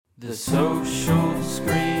The Social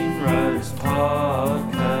Screenwriters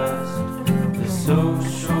Podcast. The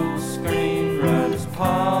Social Screenwriters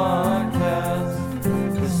Podcast.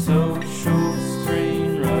 The Social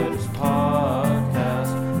Screenwriters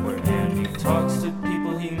Podcast. Where Andy talks to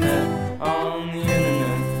people he met on the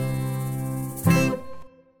internet.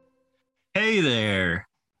 Hey there.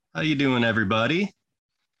 How you doing, everybody?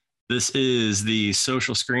 This is the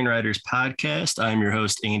Social Screenwriters Podcast. I'm your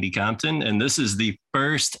host, Andy Compton, and this is the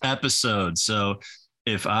first episode. So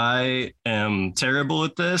if I am terrible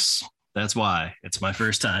at this, that's why. It's my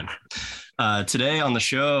first time. Today on the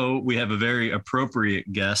show, we have a very appropriate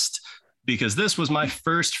guest because this was my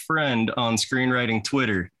first friend on screenwriting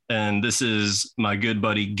Twitter, and this is my good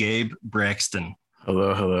buddy, Gabe Braxton.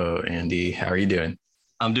 Hello, Andy. How are you doing?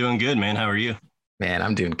 I'm doing good, man. How are you? Man,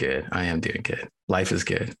 I'm doing good. I am doing good. Life is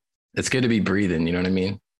good. It's good to be breathing. You know what I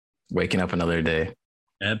mean? Waking up another day.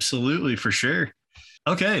 Absolutely, for sure.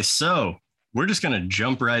 Okay, so we're just going to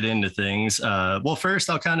jump right into things. Well, first,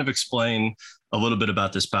 I'll kind of explain a little bit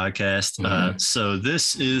about this podcast. So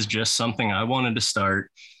this is just something I wanted to start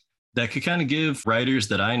that could kind of give writers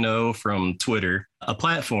that I know from Twitter a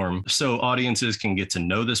platform so audiences can get to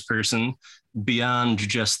know this person beyond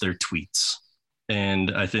just their tweets.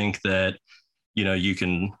 And I think that, you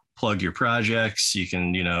can plug your projects, you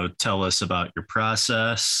can, tell us about your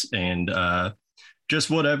process and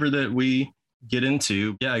just whatever that we get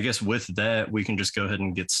into. Yeah, I guess with that, we can just go ahead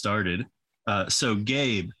and get started. So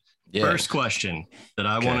Gabe, First question that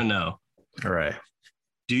I want to know. All right.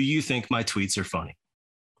 Do you think my tweets are funny?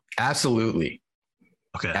 Absolutely.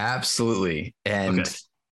 Okay. Absolutely. And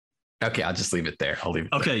okay, I'll just leave it there. I'll leave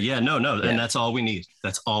it there. Yeah, no. Yeah. And that's all we need.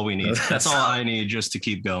 That's all we need. That's all I need just to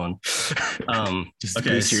keep going. Just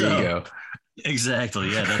boost your ego.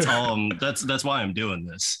 Exactly. Yeah, that's all. That's why I'm doing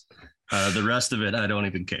this. The rest of it, I don't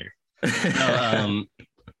even care.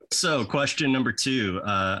 So question number 2,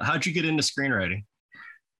 how'd you get into screenwriting?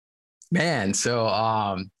 Man, so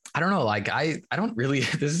I don't know. Like I don't really,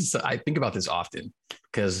 I think about this often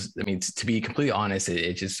because I mean, to be completely honest,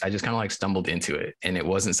 I just kind of like stumbled into it. And it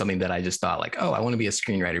wasn't something that I just thought like, oh, I want to be a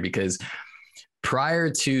screenwriter, because prior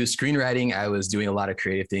to screenwriting, I was doing a lot of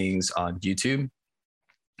creative things on YouTube.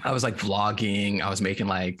 I was like vlogging. I was making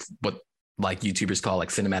like what like YouTubers call like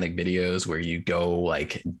cinematic videos, where you go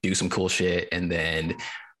like do some cool shit and then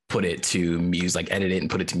put it to music, like edit it and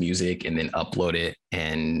put it to music and then upload it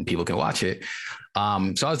and people can watch it.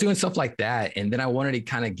 So I was doing stuff like that. And then I wanted to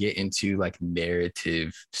kind of get into like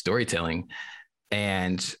narrative storytelling,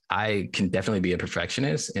 and I can definitely be a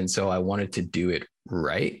perfectionist. And so I wanted to do it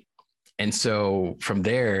right. And so from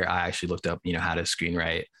there, I actually looked up, how to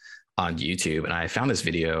screenwrite on YouTube, and I found this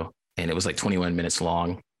video and it was like 21 minutes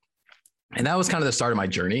long. And that was kind of the start of my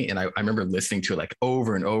journey. And I remember listening to it like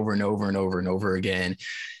over and over and over and over and over again.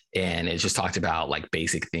 And it just talked about like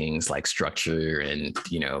basic things like structure and,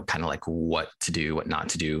 kind of like what to do, what not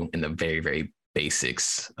to do in the very, very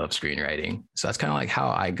basics of screenwriting. So that's kind of like how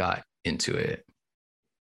I got into it.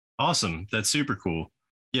 Awesome. That's super cool.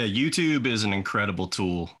 Yeah. YouTube is an incredible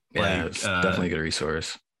tool. Yeah, it's definitely a good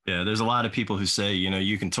resource. Yeah. There's a lot of people who say,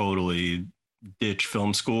 you can totally ditch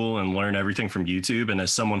film school and learn everything from YouTube. And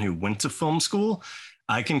as someone who went to film school,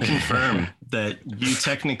 I can confirm that you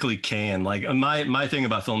technically can. Like my thing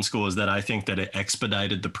about film school is that I think that it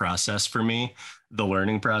expedited the process for me, the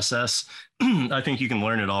learning process. I think you can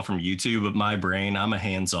learn it all from YouTube, but my brain, I'm a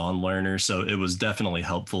hands-on learner. So it was definitely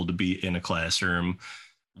helpful to be in a classroom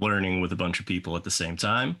learning with a bunch of people at the same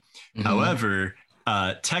time. Mm-hmm. However,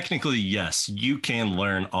 technically, yes, you can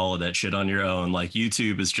learn all of that shit on your own. Like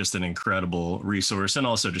YouTube is just an incredible resource, and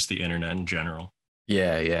also just the internet in general.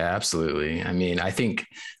 Yeah, absolutely. I mean, I think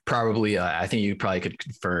you probably could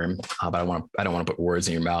confirm, but I don't want to put words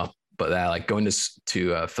in your mouth, but that like going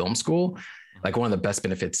to film school, like one of the best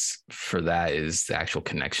benefits for that is the actual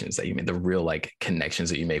connections that you make, the real like connections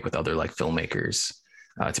that you make with other like filmmakers,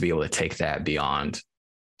 to be able to take that beyond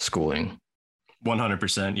schooling.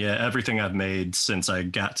 100%. Yeah. Everything I've made since I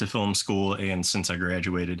got to film school and since I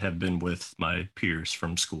graduated have been with my peers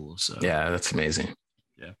from school. So yeah, that's amazing.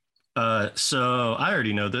 Yeah. So I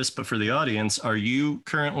already know this, but for the audience, are you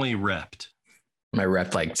currently repped? My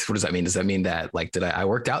rep, like, what does that mean? Does that mean that like, I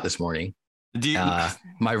worked out this morning?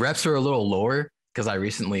 My reps are a little lower because I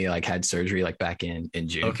recently like had surgery like back in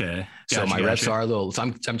June. Okay. So my reps are a little, so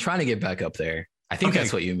I'm trying to get back up there. I think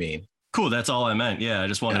that's what you mean. Cool. That's all I meant. Yeah. I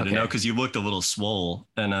just wanted to know because you looked a little swole,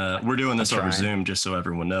 and we're doing this over Zoom just so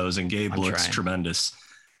everyone knows. And Gabe looks tremendous.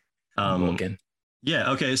 Looking.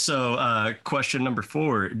 Yeah. Okay. So question number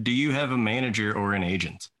 4, do you have a manager or an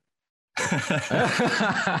agent?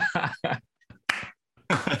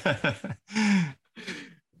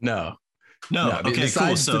 No. No. Okay, Besides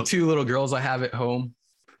cool. So the two little girls I have at home,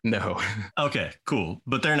 no. okay, cool.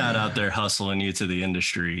 But they're not out there hustling you to the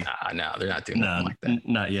industry. No, they're not doing nothing like that.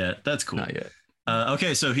 Not yet. That's cool. Not yet.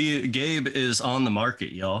 Okay, so Gabe is on the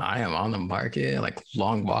market, y'all. I am on the market. I like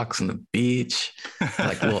long walks on the beach.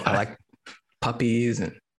 I like puppies,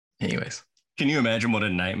 and anyways. Can you imagine what a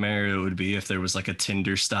nightmare it would be if there was like a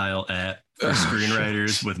Tinder style app for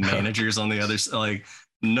screenwriters with managers on the other side? Like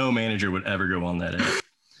no manager would ever go on that app.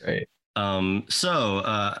 Right.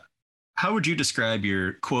 So how would you describe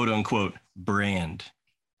your quote unquote brand?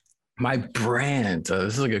 My brand.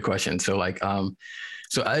 This is a good question. So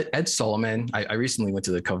so Ed Solomon, I recently went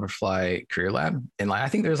to the Coverfly Career Lab, and like I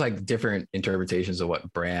think there's like different interpretations of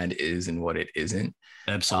what brand is and what it isn't.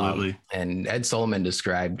 Absolutely. And Ed Solomon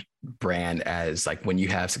described brand as like when you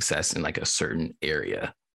have success in like a certain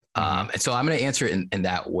area. And so I'm going to answer it in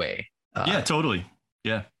that way. Yeah, totally.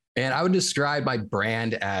 Yeah. And I would describe my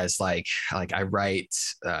brand as like I write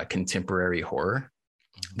contemporary horror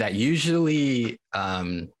that usually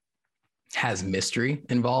has mystery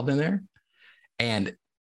involved in there. And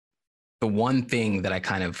the one thing that I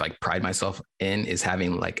kind of like pride myself in is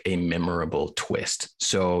having like a memorable twist.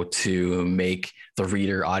 So to make the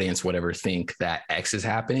reader, audience, whatever, think that X is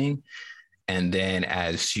happening. And then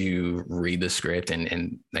as you read the script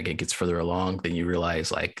and like it gets further along, then you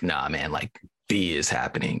realize like, nah, man, like B is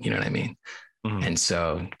happening. You know what I mean? Mm-hmm. And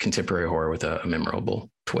so contemporary horror with a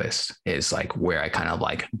memorable twist is like where I kind of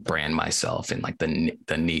like brand myself in like the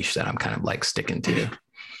niche that I'm kind of like sticking to.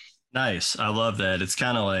 Nice. I love that. It's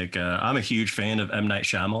kind of like I'm a huge fan of M. Night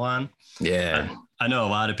Shyamalan. Yeah. I know a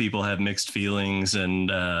lot of people have mixed feelings and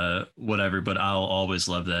whatever, but I'll always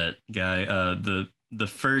love that guy. The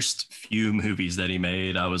first few movies that he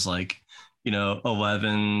made, I was like,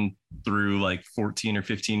 11 through like 14 or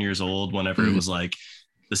 15 years old, whenever it was like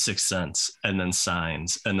The Sixth Sense and then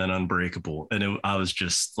Signs and then Unbreakable. And I was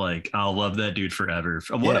just like, I'll love that dude forever.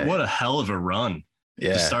 What a hell of a run.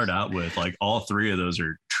 To start out with. Like all three of those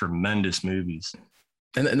are tremendous movies.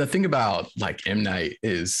 And the thing about like M. Night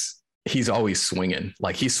is he's always swinging.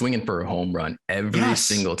 Like he's swinging for a home run every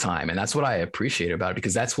single time. And that's what I appreciate about it,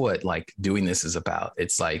 because that's what like doing this is about.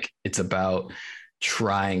 It's like, it's about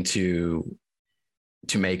trying to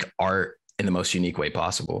make art in the most unique way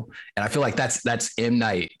possible. And I feel like that's M.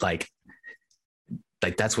 Night. Like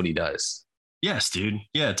that's what he does. Yes, dude.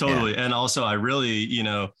 Yeah, totally. Yeah. And also I really,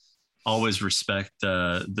 always respect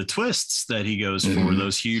the twists that he goes for,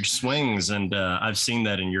 those huge swings. And I've seen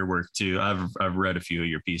that in your work too. I've read a few of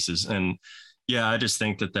your pieces, and yeah, I just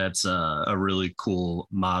think that that's a really cool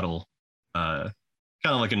model, kind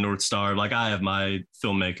of like a North Star. Like I have my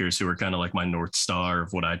filmmakers who are kind of like my North Star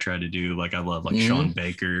of what I try to do. Like I love like Sean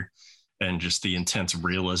Baker and just the intense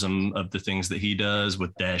realism of the things that he does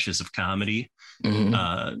with dashes of comedy.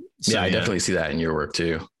 I definitely see that in your work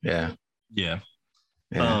too. Yeah.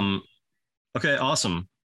 Okay, awesome.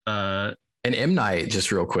 And M. Night,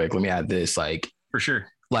 just real quick, let me add this, like for sure.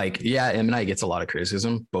 Like, yeah, M. Night gets a lot of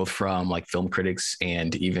criticism, both from like film critics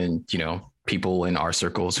and even, people in our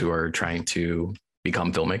circles who are trying to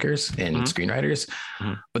become filmmakers and screenwriters.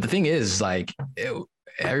 But the thing is, like,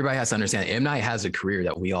 everybody has to understand M. Night has a career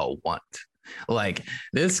that we all want. Like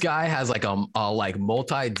this guy has like a like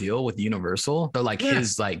multi-deal with Universal. They're like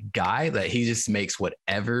his like guy that he just makes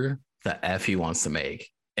whatever the F he wants to make.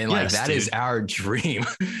 And like that is our dream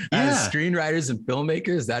as screenwriters and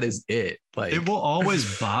filmmakers. That is it. Like it will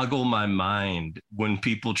always boggle my mind when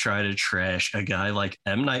people try to trash a guy like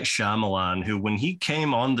M. Night Shyamalan, who when he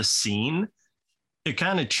came on the scene, it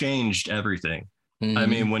kind of changed everything. I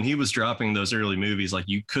mean, when he was dropping those early movies, like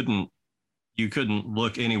you couldn't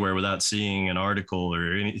look anywhere without seeing an article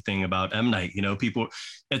or anything about M. Night. People,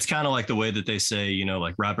 it's kind of like the way that they say,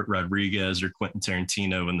 like Robert Rodriguez or Quentin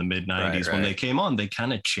Tarantino in the mid 90s, when they came on, they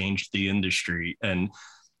kind of changed the industry and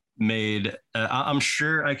made, I'm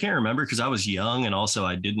sure, I can't remember because I was young and also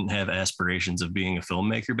I didn't have aspirations of being a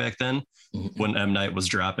filmmaker back then when M. Night was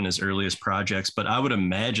dropping his earliest projects, but I would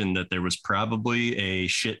imagine that there was probably a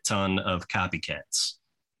shit ton of copycats.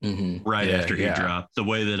 After he dropped, the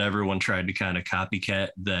way that everyone tried to kind of copycat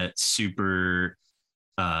that super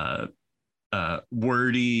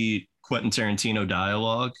wordy Quentin Tarantino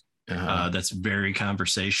dialogue that's very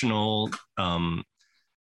conversational,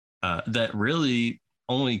 that really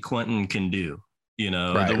only Quentin can do,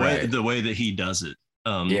 the way that he does it.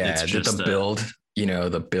 It's just the build,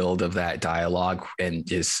 the build of that dialogue and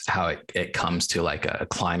just how it comes to like a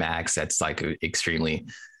climax that's like extremely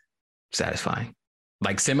satisfying.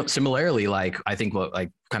 like similarly, like I think what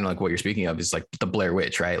like kind of like what you're speaking of is like the Blair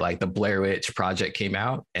Witch, right? Like the Blair Witch project came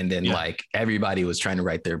out, and then like everybody was trying to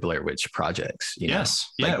write their Blair Witch projects. You know?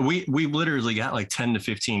 Yeah. We literally got like 10 to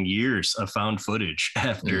 15 years of found footage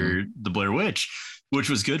after the Blair Witch, which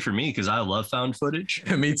was good for me because I love found footage.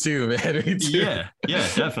 Me too, man. Me too. Yeah,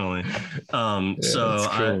 definitely. So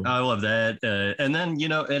cool. I love that. And then, you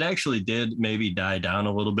know, it actually did maybe die down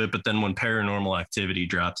a little bit, but then when Paranormal Activity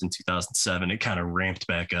dropped in 2007, it kind of ramped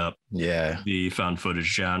back up. Yeah. The found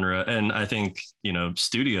footage genre. And I think, you know,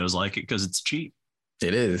 studios like it because it's cheap.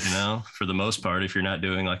 It is. You know, for the most part, if you're not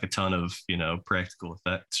doing like a ton of, you know, practical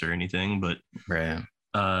effects or anything. But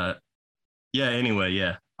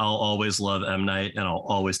anyway, I'll always love M. Night and I'll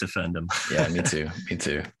always defend him. Yeah, me too. Me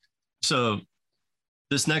too. So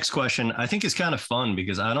this next question, I think is kind of fun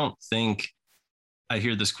because I don't think I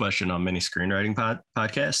hear this question on many screenwriting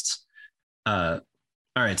podcasts. All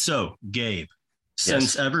right. So Gabe,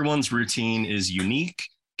 since everyone's routine is unique,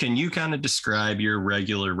 can you kind of describe your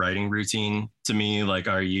regular writing routine to me? Like,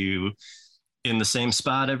 are you in the same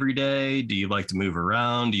spot every day? Do you like to move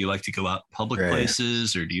around? Do you like to go out public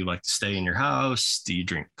places, or do you like to stay in your house? Do you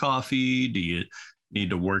drink coffee? Do you need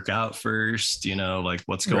to work out first? You know, like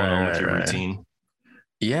what's going on with your routine?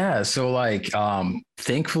 Yeah. So like,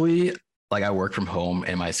 thankfully, like I work from home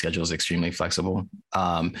and my schedule is extremely flexible.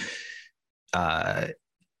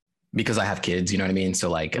 Because I have kids, you know what I mean? So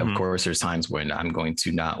like, of course there's times when I'm going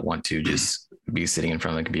to not want to just be sitting in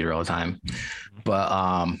front of the computer all the time. But,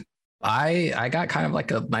 I got kind of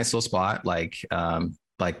like a nice little spot, like on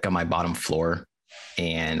my bottom floor,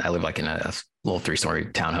 and I live like in a little 3-story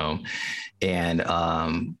townhome, and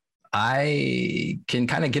I can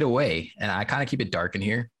kind of get away, and I kind of keep it dark in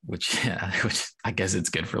here, which I guess it's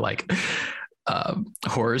good for like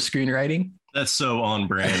horror screenwriting. That's so on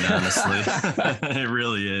brand, honestly. It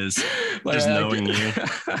really is. Just knowing you,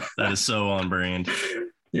 that is so on brand.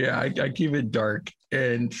 Yeah, I keep it dark,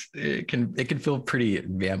 and it can feel pretty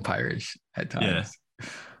vampirish at times.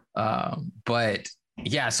 Yeah. But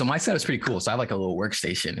yeah, so my setup's pretty cool. So I have like a little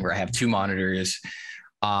workstation where I have 2 monitors.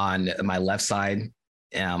 On my left side,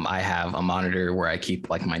 I have a monitor where I keep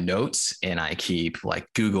like my notes, and I keep like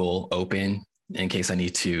Google open in case I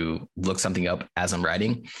need to look something up as I'm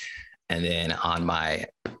writing. And then on my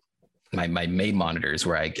main monitors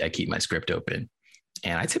where I keep my script open.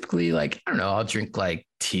 And I typically like, I don't know, I'll drink like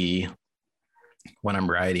tea when I'm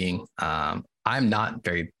writing. I'm not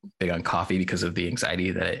very big on coffee because of the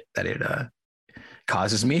anxiety that it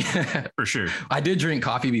causes me. For sure. I did drink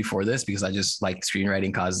coffee before this because I just like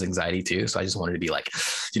screenwriting causes anxiety too. So I just wanted to be like,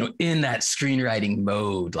 you know, in that screenwriting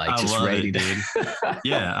mode, like just ready, dude.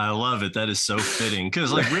 Yeah, I love it. That is so fitting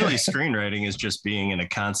because like really screenwriting is just being in a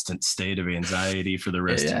constant state of anxiety for the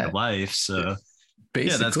rest of your life. So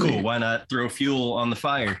basically, yeah, that's cool. Why not throw fuel on the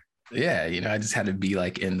fire? Yeah, you know, I just had to be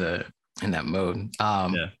like in that mode.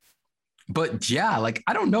 But yeah, like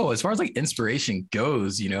I don't know, as far as like inspiration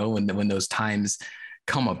goes, you know, when those times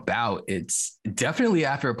come about, it's definitely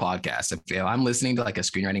after a podcast. If I'm listening to like a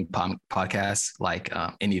screenwriting podcast, like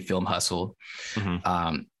Indie Film Hustle,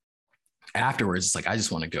 afterwards, it's like I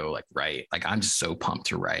just want to go like write. Like I'm just so pumped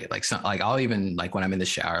to write. Like I'll even like when I'm in the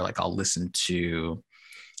shower, like I'll listen to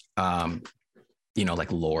you know,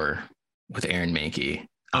 like Lore with Aaron Mahnke.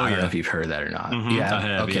 I don't know if you've heard that or not. Yeah. I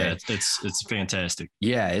have. Okay. Yeah, it's fantastic.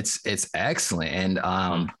 Yeah, it's excellent.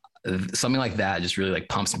 And something like that just really like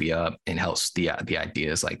pumps me up and helps the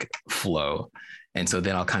ideas like flow. And so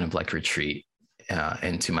then I'll kind of like retreat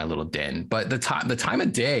into my little den. But the time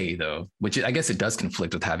of day though, which I guess it does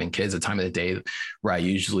conflict with having kids, the time of the day where I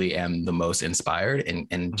usually am the most inspired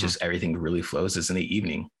and just everything really flows is in the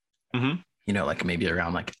evening. You know, like maybe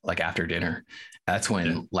around like after dinner. That's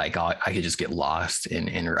when like I could just get lost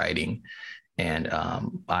in writing, and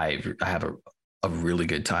I have a really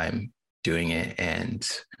good time doing it. And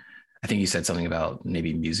I think you said something about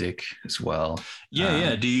maybe music as well.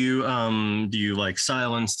 Yeah. Do you like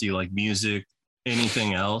silence? Do you like music?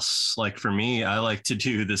 Anything else? Like for me, I like to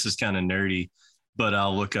do, this is kind of nerdy, but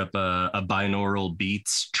I'll look up a binaural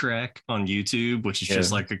beats track on YouTube, which is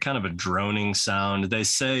just like a kind of a droning sound. They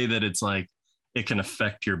say that it's like, it can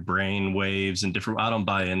affect your brain waves and different. I don't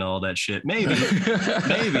buy into all that shit. Maybe,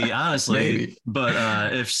 honestly,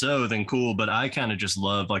 but if so, then cool. But I kind of just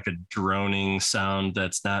love like a droning sound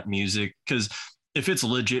that's not music, because if it's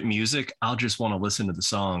legit music, I'll just want to listen to the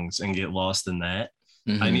songs and get lost in that.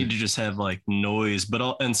 I need to just have like noise,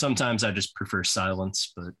 and sometimes I just prefer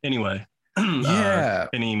silence. But anyway,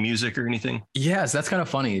 any music or anything? Yes, that's kind of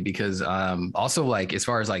funny because also like as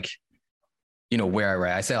far as like where I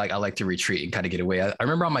write. I say like I like to retreat and kind of get away. I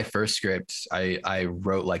remember on my first script, I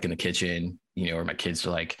wrote like in the kitchen, where my kids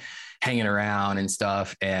were like hanging around and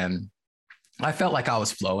stuff. And I felt like I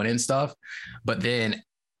was flowing and stuff. But then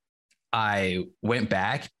I went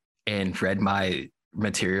back and read my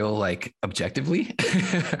material like objectively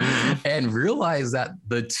and realized that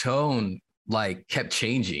the tone like kept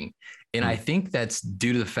changing. And I think that's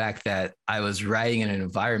due to the fact that I was writing in an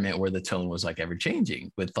environment where the tone was like ever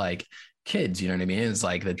changing with like kids, you know what I mean? It's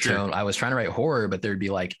like the tone. I was trying to write horror, but there'd be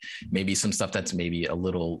like maybe some stuff that's maybe a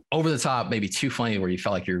little over the top, maybe too funny, where you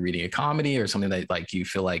felt like you're reading a comedy or something that like you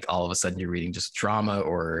feel like all of a sudden you're reading just drama,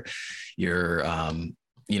 or you're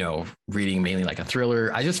reading mainly like a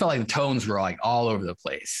thriller. I just felt like the tones were like all over the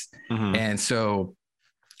place. And so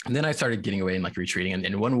then I started getting away and like retreating. And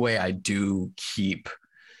in one way I do keep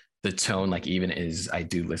the tone, like even as I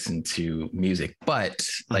do listen to music, but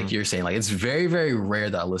like you're saying, like it's very, very rare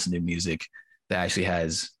that I listen to music that actually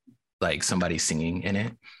has like somebody singing in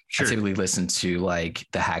it. I typically listen to like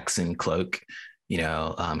the Hacks and Cloak,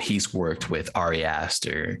 he's worked with Ari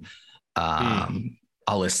Aster.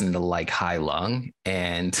 I'll listen to like High Lung,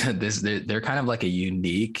 and they're kind of like a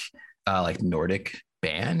unique like Nordic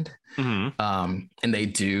band. And they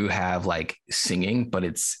do have like singing, but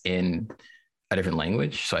it's in a different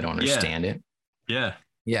language, so I don't understand it.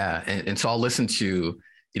 And so I'll listen to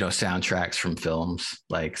soundtracks from films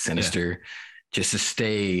like Sinister, just to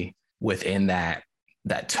stay within that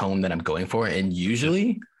tone that I'm going for. And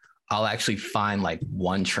usually I'll actually find like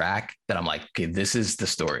one track that I'm like, okay, this is the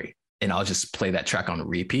story, and I'll just play that track on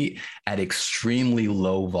repeat at extremely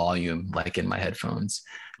low volume, like in my headphones,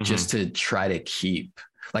 just to try to keep.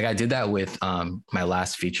 Like I did that with my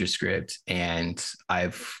last feature script, and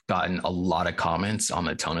I've gotten a lot of comments on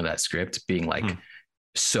the tone of that script being like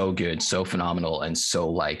so good, so phenomenal, and so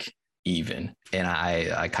like even. And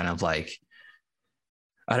I kind of like,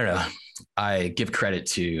 I don't know, I give credit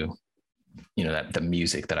to, that the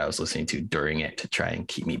music that I was listening to during it to try and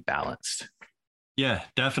keep me balanced. Yeah,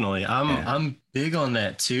 definitely. I'm big on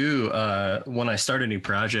that too. When I start a new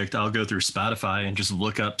project, I'll go through Spotify and just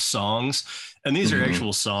look up songs. And these are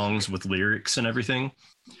actual songs with lyrics and everything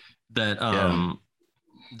that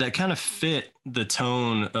that kind of fit the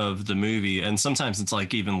tone of the movie. And sometimes it's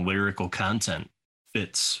like even lyrical content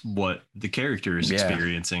fits what the character is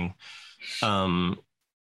experiencing.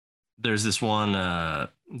 There's this one,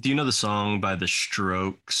 do you know the song by The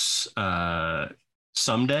Strokes,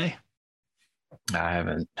 Someday? I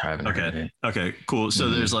haven't heard it. Okay, cool. So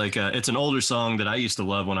there's like, it's an older song that I used to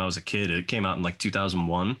love when I was a kid. It came out in like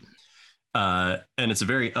 2001. And it's a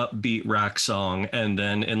very upbeat rock song. And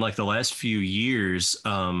then in like the last few years,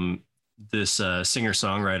 this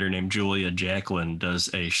singer-songwriter named Julia Jacqueline does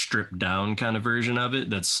a stripped down kind of version of it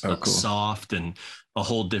that's cool. Soft and a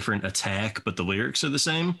whole different attack, but the lyrics are the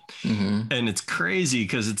same. And it's crazy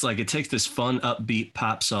because it's like it takes this fun upbeat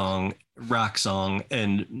pop song, rock song,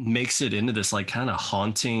 and makes it into this like kind of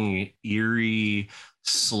haunting, eerie,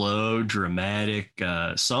 slow, dramatic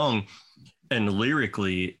song. And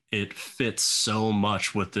lyrically, it fits so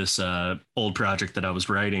much with this old project that I was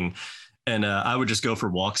writing. And I would just go for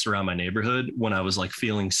walks around my neighborhood when I was like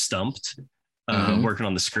feeling stumped, working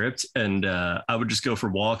on the script. And I would just go for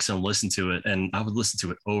walks and listen to it. And I would listen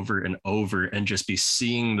to it over and over and just be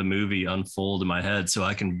seeing the movie unfold in my head. So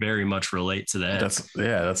I can very much relate to that.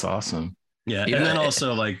 That's awesome. Yeah. And then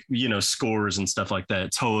also like, scores and stuff like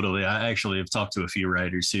that. Totally. I actually have talked to a few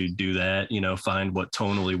writers who do that, find what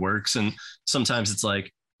tonally works. And sometimes it's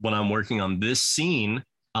like when I'm working on this scene,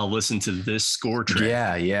 I'll listen to this score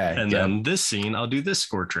track. And then this scene, I'll do this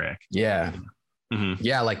score track. Yeah,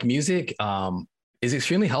 like music is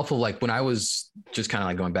extremely helpful. Like when I was just kind of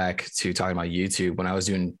like going back to talking about YouTube, when I was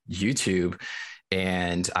doing YouTube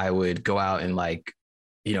and I would go out and like,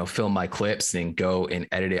 film my clips and go and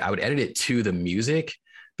edit it. I would edit it to the music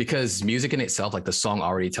because music in itself, like the song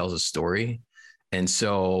already tells a story. And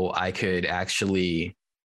so I could actually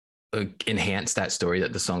enhance that story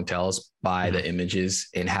that the song tells by the images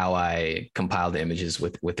and how I compile the images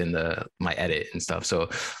within my edit and stuff. So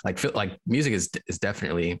like music is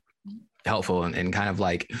definitely helpful and kind of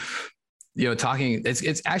like, talking,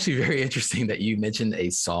 it's actually very interesting that you mentioned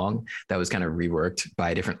a song that was kind of reworked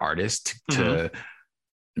by a different artist to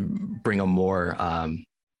bring a more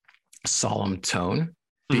solemn tone,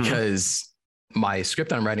 because my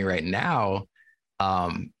script I'm writing right now,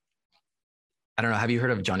 I don't know. Have you heard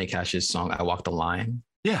of Johnny Cash's song, I Walk the Line?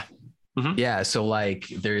 Yeah. Yeah. So like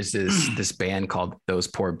there's this band called Those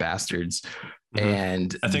Poor Bastards.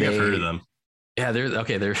 And I think I've heard of them. Yeah,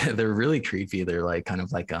 they're really creepy. They're like kind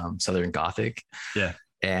of like Southern Gothic. Yeah.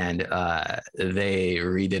 and they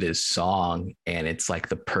redid his song, and it's like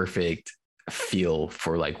the perfect feel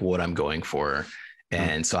for like what I'm going for.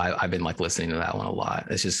 And so I've been like listening to that one a lot.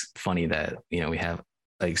 It's just funny that, you know, we have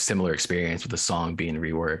like similar experience with the song being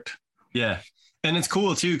reworked. Yeah. And it's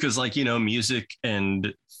cool too, because like, you know, music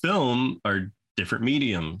and film are different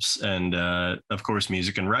mediums. And of course,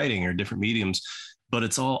 music and writing are different mediums, but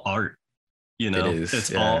it's all art. You know,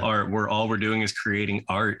 it's all art. All we're doing is creating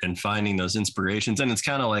art and finding those inspirations. And it's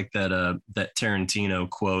kind of like that Tarantino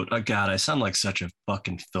quote. Oh God, I sound like such a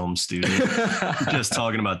fucking film student just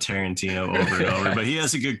talking about Tarantino over and over. But he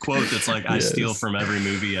has a good quote that's like, I steal from every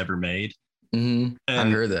movie ever made. Mm-hmm. I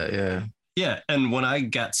heard that. Yeah. Yeah. And when I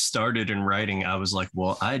got started in writing, I was like,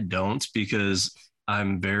 well, I don't, because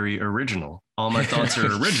I'm very original. All my thoughts are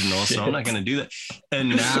original. So I'm not going to do that.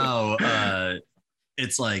 And now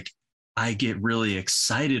it's like, I get really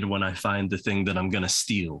excited when I find the thing that I'm going to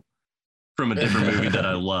steal from a different movie that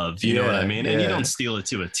I love. You know what I mean? And you don't steal it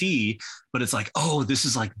to a T, but it's like, oh, this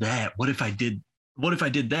is like that. What if I did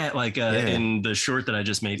that? Like in the short that I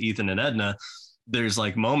just made, Ethan and Edna, there's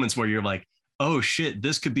like moments where you're like, oh shit,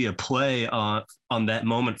 this could be a play on that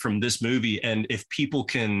moment from this movie. And if people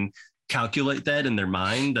can calculate that in their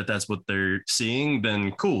mind, that's what they're seeing,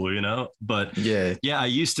 then cool, you know. But yeah, I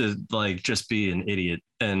used to like just be an idiot,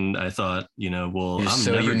 and I thought, you know, well, I'm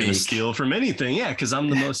so never gonna steal from anything. Yeah, because I'm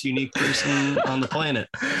the most unique person on the planet.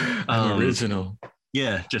 I'm original.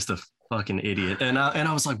 Yeah, just a fucking idiot. And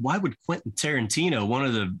I was like, why would Quentin Tarantino, one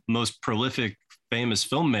of the most prolific, famous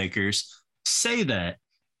filmmakers, say that?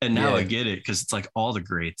 And now I get it, because it's like all the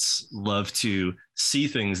greats love to see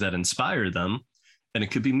things that inspire them. And it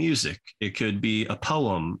could be music, it could be a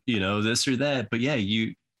poem, you know, this or that. But yeah,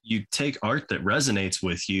 you take art that resonates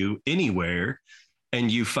with you anywhere, and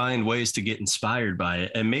you find ways to get inspired by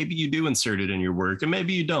it. And maybe you do insert it in your work, and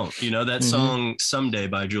maybe you don't. You know, that song Someday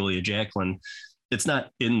by Julia Jacqueline, it's not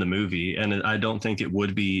in the movie, and I don't think it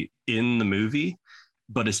would be in the movie,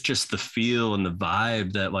 but it's just the feel and the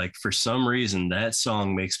vibe that, like, for some reason, that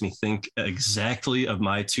song makes me think exactly of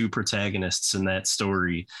my two protagonists in that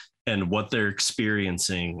story and what they're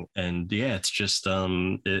experiencing. And yeah, it's just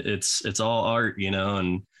it's all art, you know.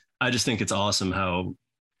 And I just think it's awesome how,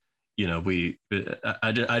 you know,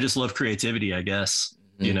 I just love creativity, I guess.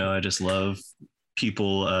 You know, I just love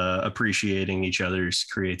people appreciating each other's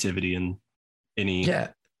creativity in any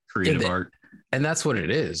creative art. And that's what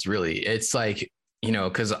it is, really. It's like, you know,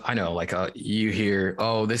 because I know, like, you hear,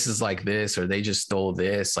 oh, this is like this, or they just stole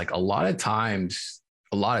this. Like a lot of times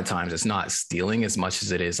it's not stealing as much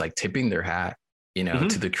as it is like tipping their hat, you know,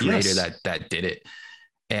 to the creator that did it.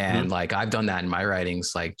 And like, I've done that in my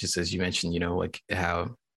writings, like, just as you mentioned, you know, like how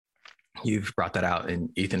you've brought that out in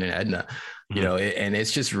Ethan and Edna, you know, and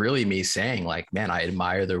it's just really me saying, like, man, I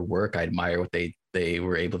admire their work. I admire what they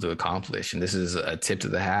were able to accomplish. And this is a tip to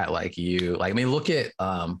the hat. Like, I mean, look at,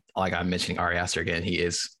 like I'm mentioning Ari Aster again, he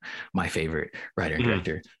is my favorite writer and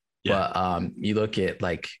director. Yeah. But you look at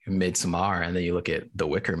like Midsommar, and then you look at The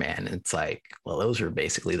Wicker Man, and it's like, well, those are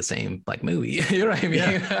basically the same like movie. You know what I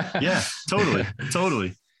mean? Yeah, totally.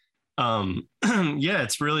 Yeah,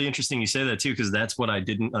 it's really interesting you say that too, because that's what I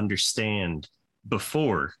didn't understand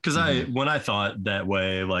before. Because when I thought that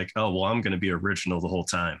way, like, oh, well, I'm going to be original the whole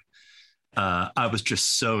time. I was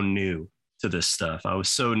just so new to this stuff. I was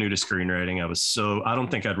so new to screenwriting. I don't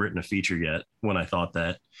think I'd written a feature yet when I thought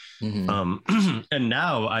that. And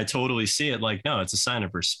now I totally see it like, no, it's a sign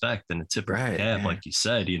of respect and a tip of the cap, like you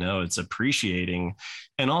said, you know, it's appreciating,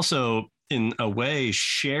 and also in a way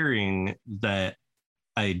sharing that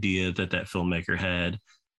idea that filmmaker had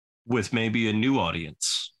with maybe a new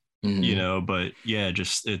audience, you know. But yeah,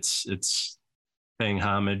 just it's paying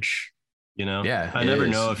homage. You know, I never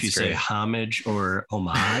know if you say homage or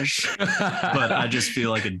homage, but I just feel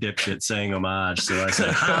like a dipshit saying homage. So I say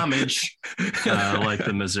homage, like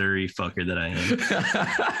the Missouri fucker that I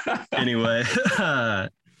am. Anyway,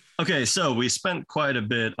 okay, so we spent quite a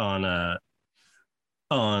bit on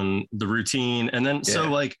the routine, and then so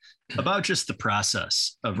like about just the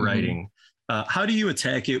process of writing. How do you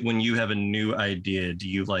attack it when you have a new idea? Do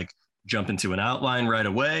you like jump into an outline right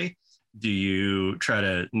away? Do you try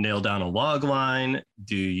to nail down a log line?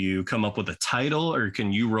 Do you come up with a title, or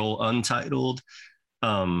can you roll untitled?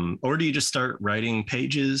 Or do you just start writing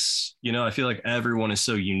pages? You know, I feel like everyone is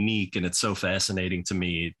so unique, and it's so fascinating to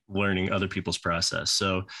me learning other people's process.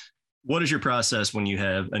 So what is your process when you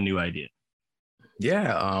have a new idea?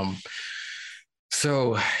 Yeah.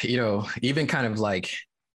 So, you know, even kind of like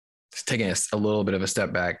taking a little bit of a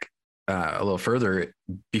step back, a little further,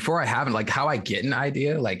 before I have like how I get an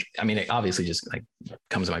idea, like, I mean, it obviously just like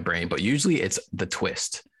comes to my brain, but usually it's the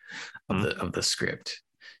twist of the script.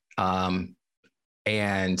 And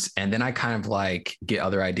then I kind of like get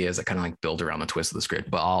other ideas that kind of like build around the twist of the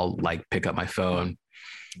script, but I'll like pick up my phone,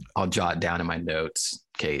 I'll jot down in my notes,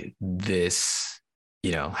 okay, this,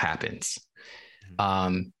 happens.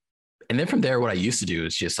 And then from there, what I used to do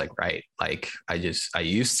is just like write. Like I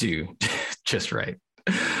used to just write.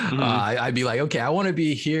 I'd be like, okay, I want to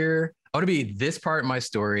be here. I want to be this part of my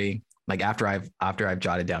story. Like after I've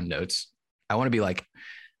jotted down notes, I want to be like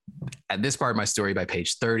at this part of my story by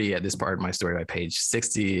page 30, at this part of my story by page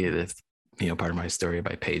 60, this, part of my story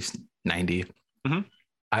by page 90.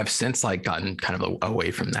 I've since like gotten kind of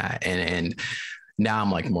away from that. And now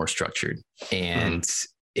I'm like more structured, and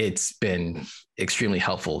it's been extremely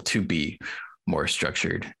helpful to be more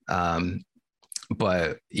structured.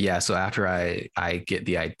 But yeah, so after I get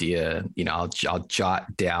the idea, I'll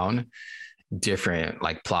jot down different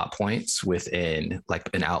like plot points within like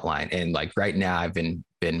an outline. And like right now I've been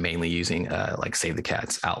mainly using like Save the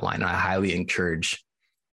Cat's outline. And I highly encourage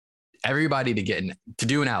everybody to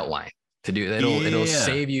do an outline. It'll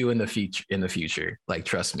save you in the future. Like,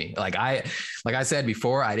 trust me. Like I said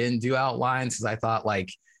before, I didn't do outlines because I thought like,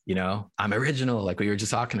 I'm original. Like we were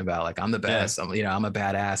just talking about, like I'm the best. I'm a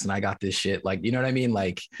badass and I got this shit. Like, you know what I mean?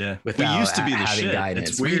 Like, we used to be the shit. Guidance.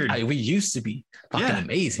 It's weird. We used to be fucking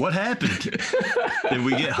amazing. What happened? Did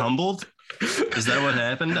we get humbled? Is that what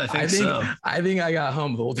happened? I think so. I think I got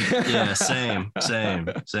humbled. Yeah, same.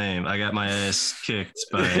 I got my ass kicked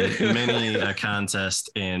by many a contest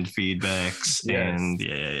and feedbacks. Yes. And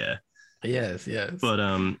yeah. Yes. But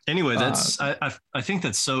anyway, that's I think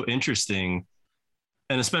that's so interesting,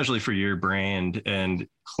 and especially for your brand and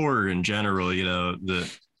horror in general.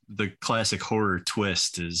 The classic horror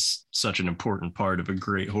twist is such an important part of a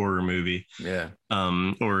great horror movie. Yeah.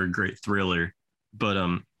 Or a great thriller. But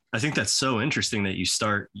I think that's so interesting that you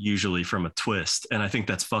start usually from a twist. And I think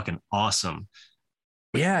that's fucking awesome.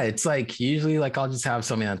 Yeah. It's like, usually like, I'll just have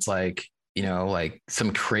something that's like, like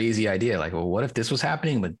some crazy idea. Like, well, what if this was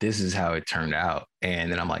happening, but this is how it turned out. And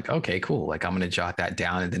then I'm like, okay, cool. Like I'm going to jot that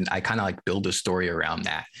down. And then I kind of like build a story around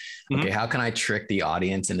that. Okay. How can I trick the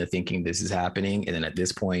audience into thinking this is happening? And then at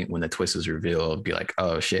this point, when the twist is revealed, be like,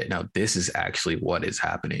 oh shit, no, this is actually what is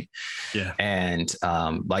happening. Yeah. And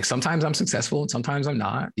like sometimes I'm successful and sometimes I'm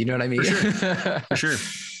not, you know what I mean? For sure.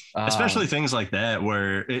 Especially things like that,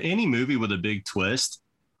 where any movie with a big twist,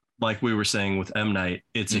 like we were saying with M. Night,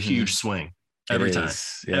 it's a huge swing every time.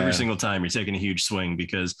 Yeah. Every single time you're taking a huge swing,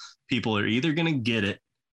 because people are either going to get it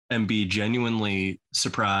and be genuinely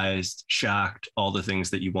surprised, shocked, all the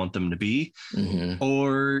things that you want them to be.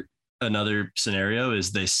 Or another scenario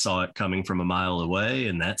is they saw it coming from a mile away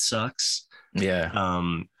and that sucks. Yeah.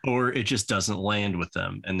 Or it just doesn't land with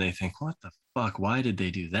them and they think, what the fuck? Why did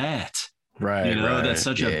they do that? Right. That's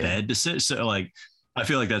such a bad decision. So like, I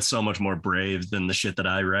feel like that's so much more brave than the shit that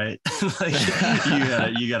I write. Like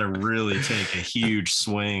you gotta really take a huge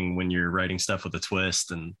swing when you're writing stuff with a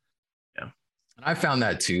twist. And I found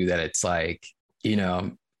that too, that it's like,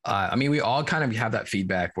 I mean, we all kind of have that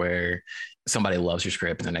feedback where somebody loves your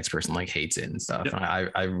script and the next person like hates it and stuff. Yep. And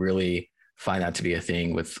I really find that to be a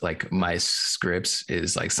thing with like my scripts,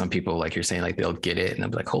 is like some people, like you're saying, like they'll get it and they'll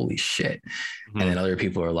be like, holy shit. And then other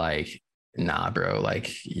people are like, nah, bro,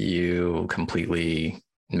 like you completely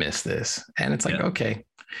missed this. And it's like, okay,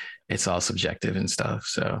 it's all subjective and stuff.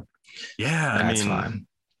 So that's fine.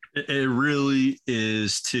 It really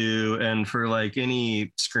is too. And for like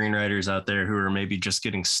any screenwriters out there who are maybe just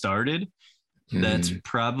getting started, that's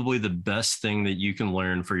probably the best thing that you can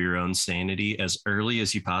learn for your own sanity as early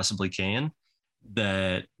as you possibly can.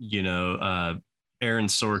 That, Aaron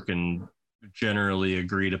Sorkin generally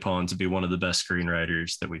agreed upon to be one of the best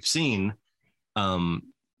screenwriters that we've seen,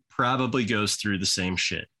 probably goes through the same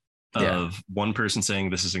shit of one person saying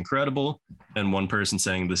this is incredible and one person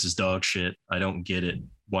saying this is dog shit. I don't get it.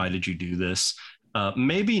 Why did you do this?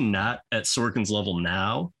 Maybe not at Sorkin's level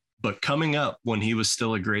now, but coming up when he was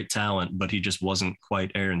still a great talent, but he just wasn't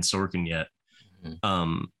quite Aaron Sorkin yet.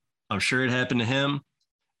 I'm sure it happened to him.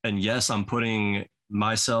 And yes, I'm putting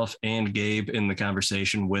myself and Gabe in the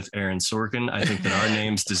conversation with Aaron Sorkin. I think that our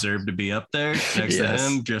names deserve to be up there next to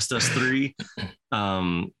him, just us three.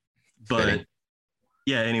 But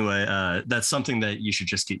anyway, that's something that you should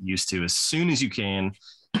just get used to as soon as you can.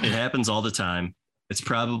 It happens all the time. It's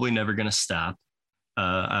probably never going to stop.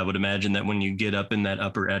 I would imagine that when you get up in that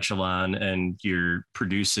upper echelon and you're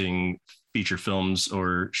producing feature films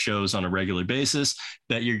or shows on a regular basis,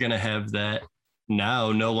 that you're going to have that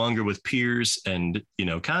now, no longer with peers and,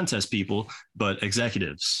 contest people, but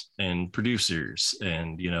executives and producers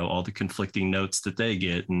and, all the conflicting notes that they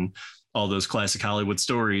get and all those classic Hollywood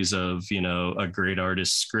stories of, a great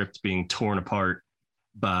artist's script being torn apart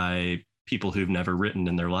by people who've never written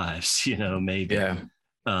in their lives, maybe. Yeah.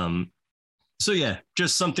 So yeah,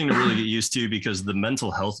 just something to really get used to, because the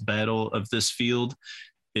mental health battle of this field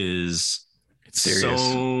is serious.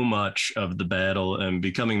 So much of the battle, and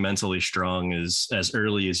becoming mentally strong is as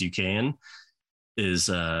early as you can is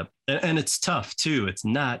and it's tough too. It's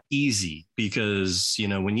not easy, because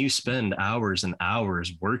when you spend hours and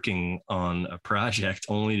hours working on a project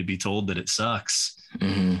only to be told that it sucks,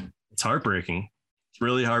 it's heartbreaking. It's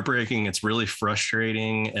really heartbreaking. It's really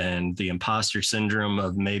frustrating. And the imposter syndrome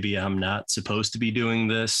of, maybe I'm not supposed to be doing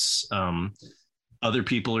this. Other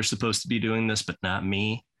people are supposed to be doing this, but not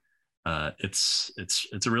me. It's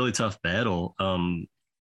a really tough battle.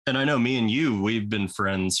 And I know me and we've been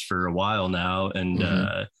friends for a while now. And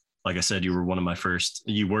like I said, you were my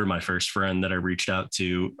first friend that I reached out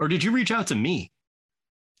to. Or did you reach out to me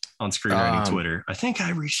on Screenwriting Twitter? I think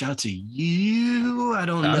I reached out to you. I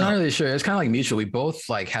don't know. I'm not really sure. It's kind of like mutual. We both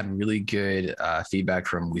had really good feedback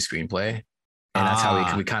from We Screenplay. And that's how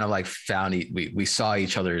we kind of found we saw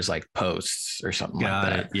each other's posts or something like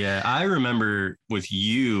that. Yeah. I remember with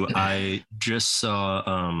you, I just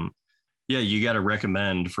saw, you got a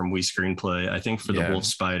recommend from We Screenplay, I think for the Wolf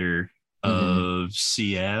Spider of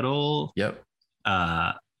Seattle. Yep.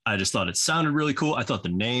 I just thought it sounded really cool. I thought the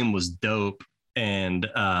name was dope. And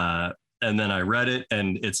then I read it,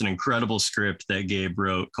 and it's an incredible script that Gabe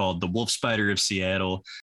wrote called The Wolf Spider of Seattle.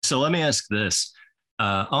 So let me ask this.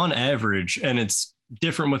 On average, and it's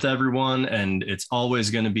different with everyone, and it's always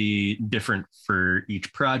going to be different for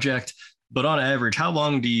each project, but on average, how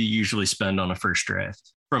long do you usually spend on a first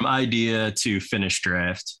draft from idea to finished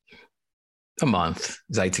draft? A month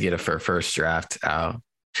is to get a first draft out.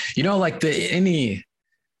 Getting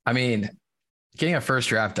a first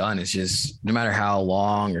draft done is just, no matter how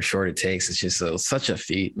long or short it takes, it's just such a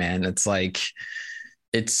feat, man. It's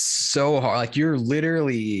so hard. You're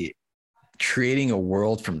literally creating a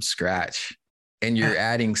world from scratch, and you're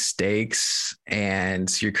adding stakes,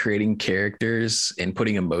 and you're creating characters and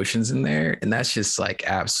putting emotions in there. And that's just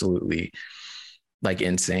absolutely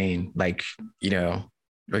insane.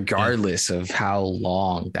 Regardless of how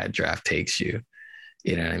long that draft takes you,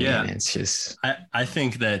 you know what I mean? Yeah. It's just, I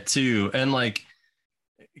think that too. And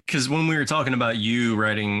because when we were talking about you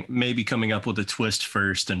writing, maybe coming up with a twist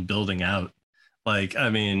first and building out,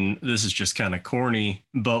 this is just kind of corny,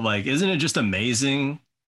 but isn't it just amazing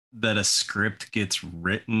that a script gets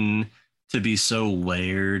written to be so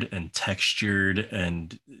layered and textured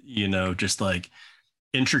and, just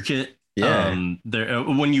intricate? Yeah.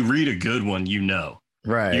 When you read a good one,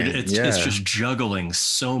 right. It's just juggling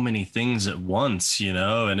so many things at once,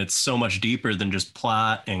 and it's so much deeper than just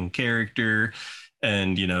plot and character.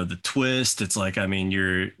 And, the twist, it's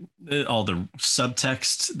you're all the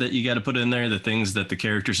subtext that you got to put in there, the things that the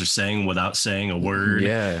characters are saying without saying a word.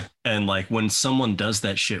 Yeah. And when someone does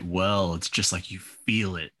that shit well, it's just you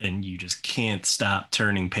feel it and you just can't stop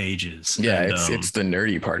turning pages. Yeah. And, it's the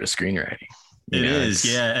nerdy part of screenwriting. It is.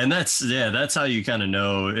 Yeah. And that's how you kind of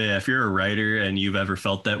know if you're a writer and you've ever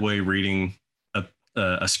felt that way reading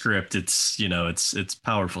a script. It's, it's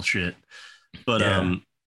powerful shit. But,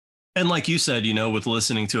 and like you said, with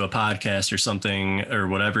listening to a podcast or something or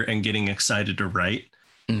whatever and getting excited to write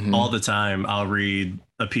all the time, I'll read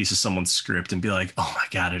a piece of someone's script and be like, oh my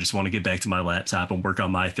God, I just want to get back to my laptop and work on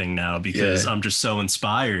my thing now because I'm just so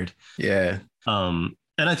inspired. Yeah. And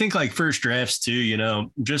I think first drafts too,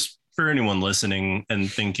 just for anyone listening and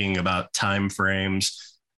thinking about time frames,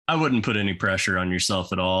 I wouldn't put any pressure on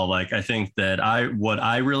yourself at all. I think that what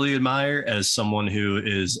I really admire as someone who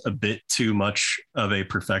is a bit too much of a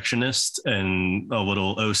perfectionist and a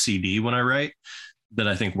little OCD when I write, that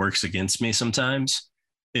I think works against me sometimes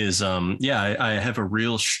is, I have a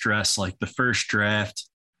real stress. The first draft,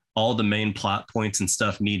 all the main plot points and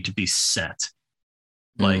stuff need to be set.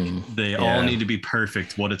 They all need to be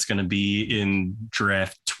perfect. What it's going to be in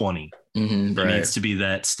draft 20, it needs to be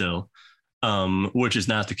that still. Which is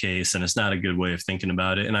not the case, and it's not a good way of thinking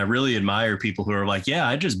about it. And I really admire people who are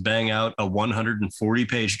I just bang out a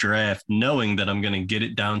 140-page draft knowing that I'm going to get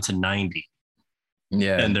it down to 90.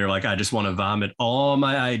 Yeah. And they're I just want to vomit all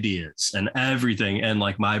my ideas and everything. And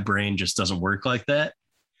my brain just doesn't work like that.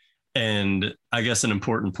 And I guess an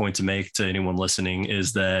important point to make to anyone listening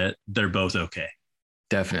is that they're both okay.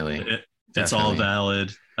 Definitely. It's all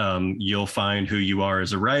valid. You'll find who you are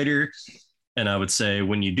as a writer. And I would say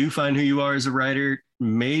when you do find who you are as a writer,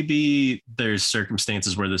 maybe there's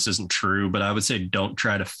circumstances where this isn't true, but I would say don't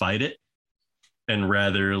try to fight it and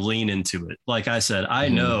rather lean into it. Like I said, I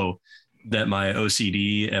know that my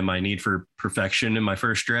OCD and my need for perfection in my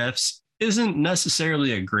first drafts isn't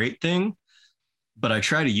necessarily a great thing, but I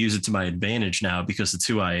try to use it to my advantage now because it's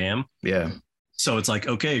who I am. Yeah. So it's like,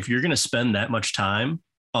 okay, if you're going to spend that much time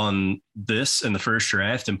on this in the first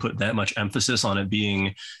draft and put that much emphasis on it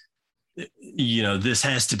being, this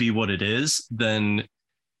has to be what it is, then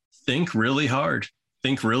think really hard,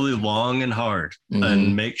 think really long and hard,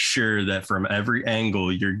 and make sure that from every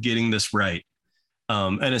angle you're getting this right.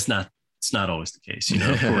 And it's not always the case,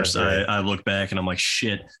 of course. Right. I look back and I'm like,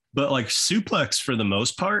 shit, but like Suplex, for the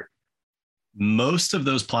most part, most of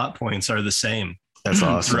those plot points are the same. That's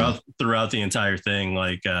awesome. Throughout the entire thing.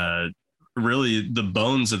 Like, really the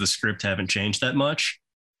bones of the script haven't changed that much.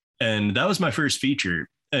 And that was my first feature.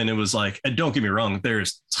 And it was like, and don't get me wrong,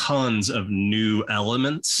 there's tons of new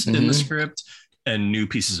elements in the script and new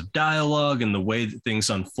pieces of dialogue and the way that things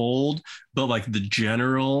unfold. But like the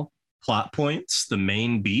general plot points, the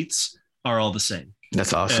main beats are all the same.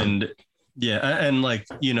 That's awesome. And yeah. And like,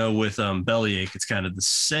 with Bellyache, it's kind of the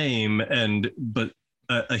same. But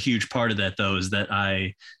a huge part of that, though, is that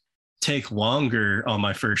I take longer on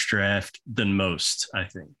my first draft than most, I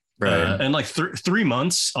think. Right. And like 3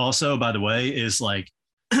 months also, by the way, is like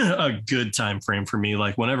a good time frame for me.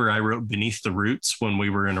 Like whenever I wrote Beneath the Roots, when we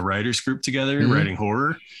were in a writer's group together writing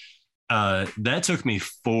horror, that took me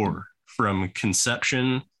 4 from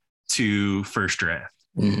conception to first draft.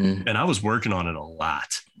 And I was working on it a lot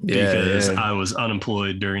because I was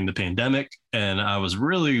unemployed during the pandemic, and I was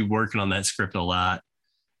really working on that script a lot.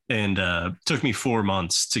 And took me 4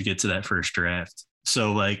 months to get to that first draft.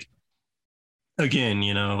 So like, again,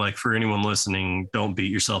 like for anyone listening, don't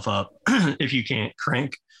beat yourself up if you can't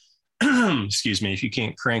crank, if you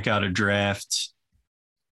can't crank out a draft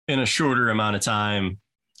in a shorter amount of time.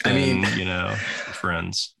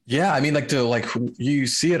 Friends. Yeah. I mean, you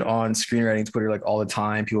see it on screenwriting Twitter, like all the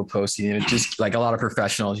time, people posting it, just like a lot of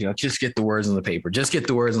professionals, just get the words on the paper, just get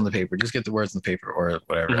the words on the paper, just get the words on the paper, or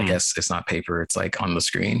whatever. I guess it's not paper. It's like on the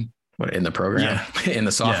screen, in the program, in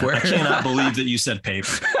the software. Yeah, I cannot believe that you said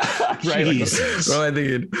paper. Right. Jesus. What am I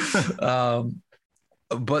thinking?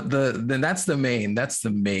 But that's the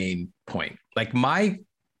main point. Like my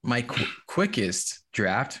quickest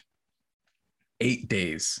draft, 8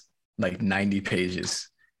 days, like 90 pages.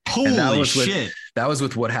 Holy shit. That was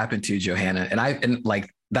with What Happened to Johanna. And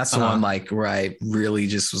that's the one like where I really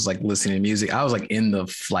just was like listening to music. I was like in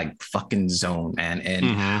the like fucking zone, man.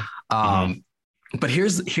 And but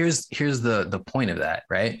here's the point of that,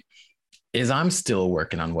 right? Is I'm still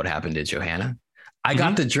working on What Happened to Johanna. I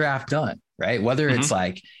got the draft done, right? Whether it's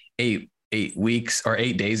like 8 weeks or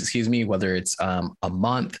 8 days, excuse me, whether it's a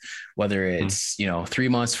month, whether it's 3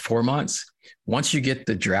 months, 4 months. Once you get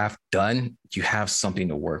the draft done, you have something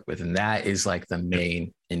to work with. And that is like the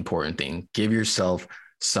main important thing. Give yourself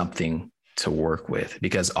something to work with,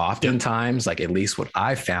 because oftentimes, like at least what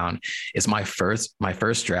I've found is my first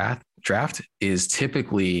draft is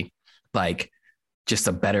typically like just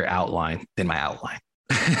a better outline than my outline.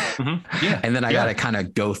 And then I got to kind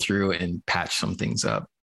of go through and patch some things up.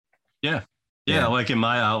 Yeah. Like in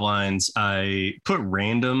my outlines, I put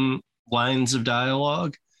random lines of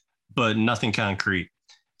dialogue, but nothing concrete.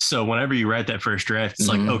 So whenever you write that first draft, it's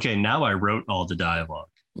like, okay, now I wrote all the dialogue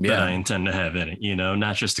that I intend to have in it,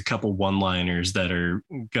 not just a couple one-liners that are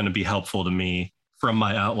going to be helpful to me from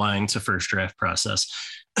my outline to first draft process.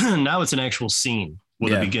 Now it's an actual scene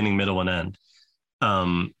with a beginning, middle, and end.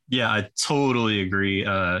 I totally agree.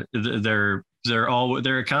 They're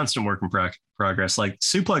a constant work in progress. Like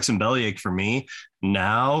Suplex and Bellyache for me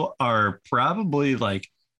now are probably like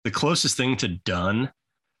the closest thing to done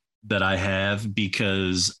that I have,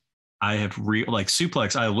 because I have like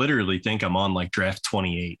Suplex, I literally think I'm on like draft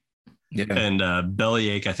 28. And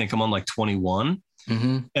Bellyache, I think I'm on like 21.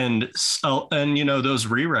 And those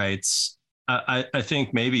rewrites, I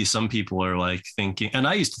think maybe some people are like thinking, and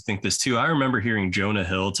I used to think this too. I remember hearing Jonah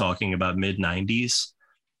Hill talking about mid-90s,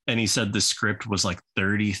 and he said the script was like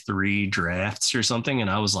 33 drafts or something.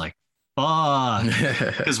 And I was like, fuck.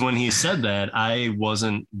 Because when he said that, I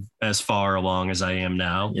wasn't as far along as I am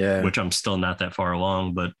now, which I'm still not that far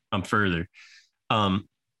along, but I'm further. And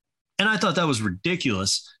I thought that was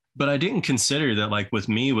ridiculous, but I didn't consider that, like with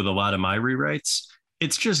me, with a lot of my rewrites,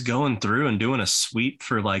 it's just going through and doing a sweep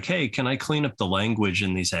for like, hey, can I clean up the language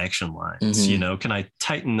in these action lines? Can I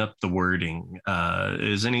tighten up the wording?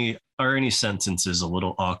 Are any sentences a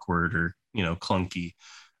little awkward or, clunky?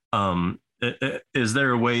 Is there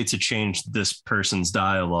a way to change this person's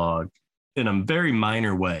dialogue in a very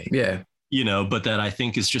minor way? But that I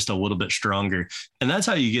think is just a little bit stronger. And that's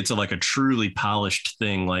how you get to like a truly polished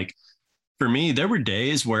thing. Like for me, there were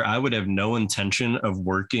days where I would have no intention of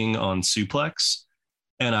working on Suplex,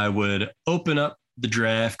 and I would open up the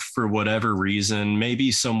draft for whatever reason.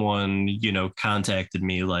 Maybe someone, contacted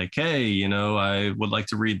me like, hey, I would like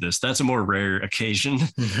to read this. That's a more rare occasion.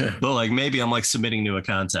 But like maybe I'm like submitting to a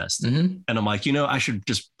contest and I'm like, I should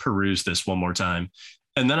just peruse this one more time.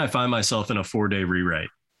 And then I find myself in a 4-day rewrite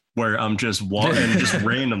where I'm just walking just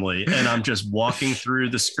randomly, and I'm just walking through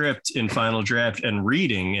the script in Final Draft and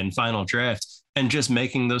reading in Final Draft and just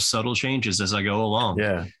making those subtle changes as I go along.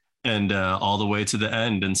 Yeah. And all the way to the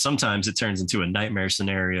end. And sometimes it turns into a nightmare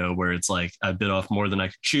scenario where it's like I bit off more than I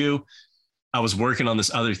could chew. I was working on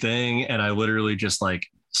this other thing and I literally just like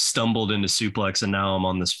stumbled into suplex, and now I'm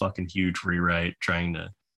on this fucking huge rewrite trying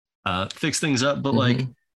to fix things up. But like,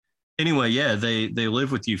 anyway, yeah, they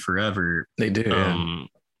live with you forever. They do.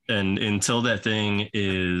 And until that thing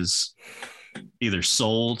is either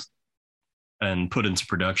sold and put into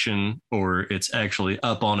production or it's actually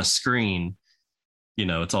up on a screen,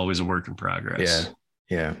 it's always a work in progress.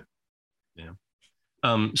 Yeah.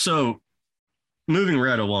 So moving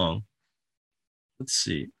right along, let's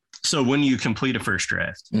see. So when you complete a first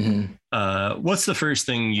draft, what's the first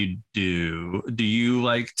thing you do? Do you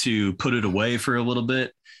like to put it away for a little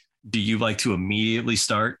bit? Do you like to immediately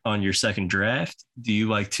start on your second draft? Do you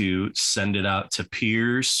like to send it out to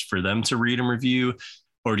peers for them to read and review?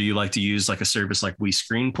 Or do you like to use like a service like We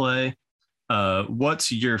Screenplay?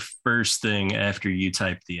 What's your first thing after you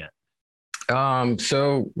type the end?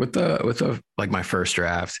 So with the like my first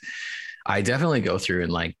draft, I definitely go through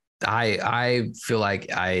and like I feel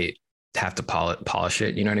like I have to polish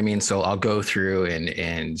it. You know what I mean? So I'll go through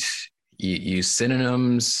and use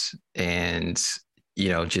synonyms and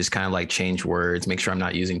just kind of like change words, make sure I'm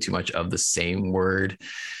not using too much of the same word.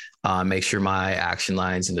 Make sure my action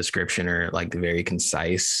lines and description are like very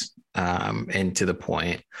concise and to the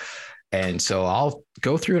point. And so I'll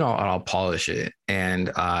go through and I'll polish it.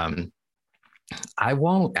 And I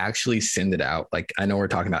won't actually send it out. Like I know we're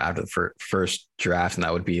talking about after the first draft, and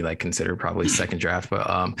that would be like considered probably second draft, but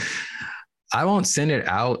I won't send it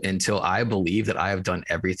out until I believe that I have done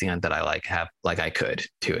everything that I I could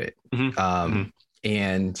to it.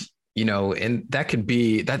 And and that could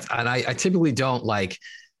be and I typically don't like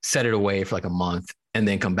set it away for like a month and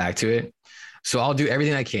then come back to it. So I'll do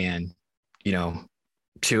everything I can,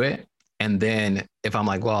 to it. And then if I'm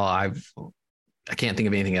like, well, I can't think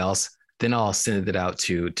of anything else, then I'll send it out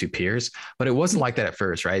to peers. But it wasn't like that at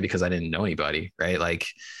first, right? Because I didn't know anybody, right? Like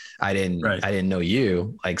I didn't know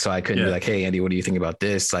you, like, so I couldn't be like, hey, Andy, what do you think about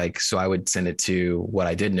this? Like, so I would send it to what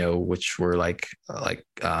I did know, which were like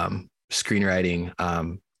screenwriting,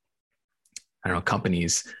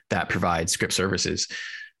 companies that provide script services.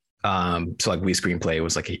 So like We Screenplay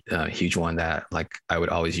was like a huge one that like I would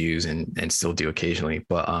always use and still do occasionally.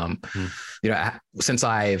 But since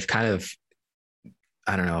I've kind of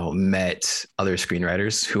met other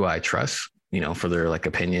screenwriters who I trust, for their like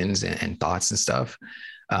opinions and thoughts and stuff,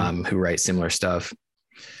 who write similar stuff,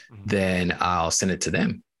 then I'll send it to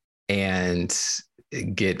them and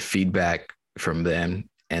get feedback from them,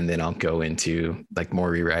 and then I'll go into like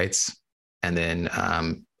more rewrites, and then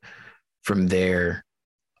from there,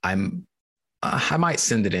 I might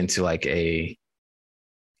send it into like a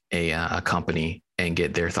company and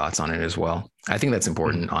get their thoughts on it as well. I think that's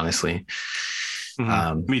important, honestly.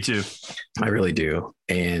 Me too. I really do.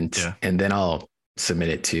 And then I'll submit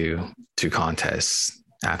it to contests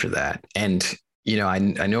after that. And, I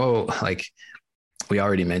know like we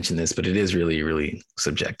already mentioned this, but it is really, really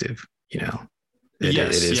subjective, It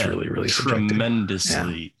is really, really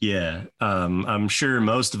tremendously. Yeah. I'm sure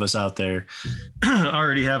most of us out there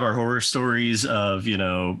already have our horror stories of,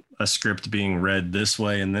 a script being read this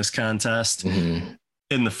way in this contest in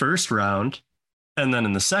the first round. And then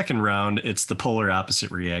in the second round, it's the polar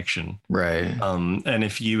opposite reaction. Right. And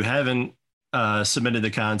if you haven't submitted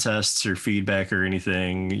the contests or feedback or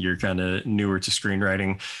anything, you're kind of newer to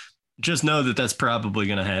screenwriting, just know that that's probably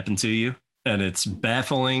going to happen to you. And it's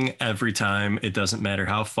baffling every time. It doesn't matter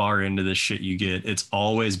how far into this shit you get. It's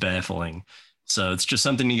always baffling. So it's just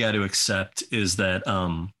something you got to accept, is that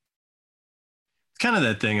kind of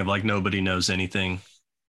that thing of like nobody knows anything.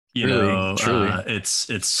 Truly.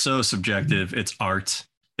 It's so subjective. It's art.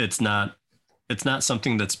 It's not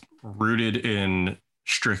something that's rooted in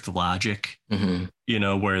strict logic,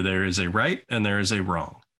 where there is a right and there is a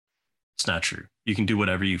wrong. It's not true. You can do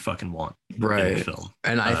whatever you fucking want. Right. In the film.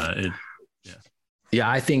 And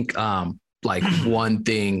I think like one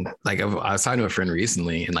thing, like I was talking to a friend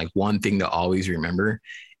recently, and like one thing to always remember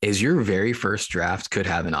is your very first draft could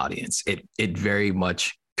have an audience. It very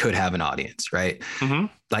much could have an audience, right?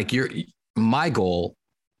 Like my goal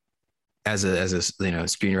as a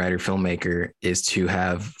screenwriter filmmaker is to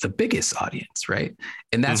have the biggest audience, right?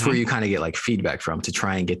 And that's where you kind of get like feedback from to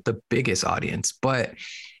try and get the biggest audience. But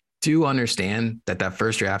do understand that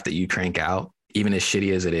first draft that you crank out, even as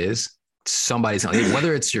shitty as it is, somebody's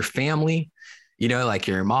whether it's your family, like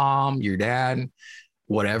your mom, your dad,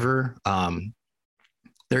 whatever,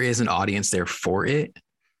 there is an audience there for it.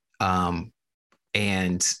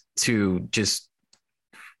 And to just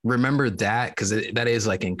remember that, because that is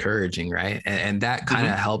like encouraging, right? And that kind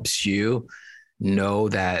of helps you know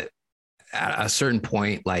that at a certain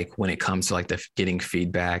point, like when it comes to like the getting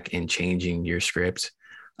feedback and changing your script,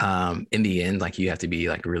 in the end, like you have to be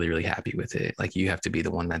like really, really happy with it. Like you have to be the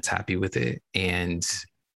one that's happy with it. And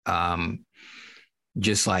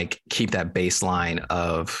just like keep that baseline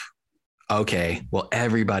of, okay, well,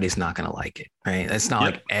 everybody's not going to like it, right? It's not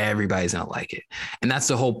like everybody's going to like it. And that's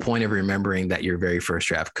the whole point of remembering that your very first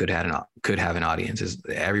draft could have an audience, is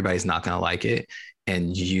everybody's not going to like it.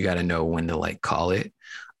 And you got to know when to like call it.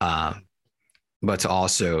 But to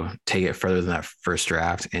also take it further than that first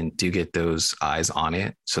draft and do get those eyes on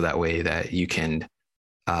it. So that way that you can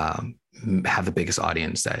have the biggest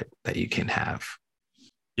audience that you can have.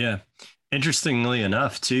 Yeah. Interestingly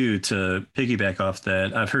enough, too, to piggyback off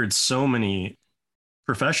that, I've heard so many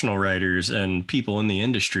professional writers and people in the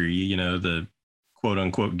industry, the quote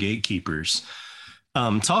unquote gatekeepers,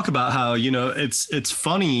 talk about how, it's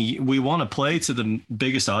funny. We want to play to the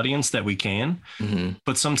biggest audience that we can,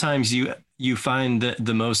 but sometimes you find that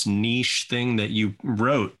the most niche thing that you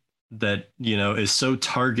wrote that, is so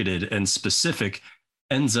targeted and specific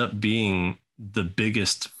ends up being the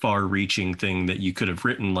biggest far-reaching thing that you could have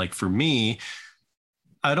written. Like for me,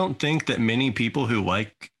 I don't think that many people who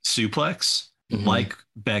like suplex like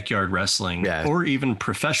backyard wrestling or even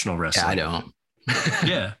professional wrestling. I don't.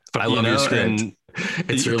 Yeah. But I love your script.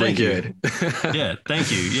 It's really good. Yeah.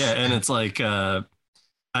 Thank you. Yeah. And it's like, and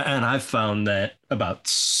I've found that about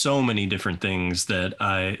so many different things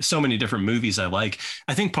so many different movies I like.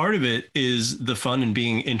 I think part of it is the fun in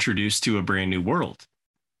being introduced to a brand new world.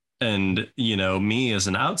 And, me as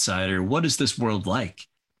an outsider, what is this world like?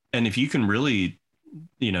 And if you can really,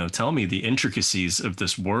 tell me the intricacies of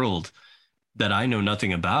this world that I know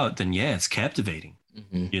nothing about, then yeah, it's captivating.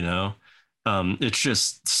 It's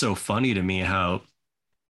just so funny to me how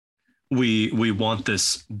we want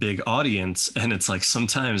this big audience, and it's like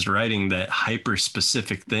sometimes writing that hyper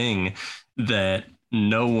specific thing that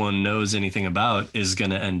no one knows anything about is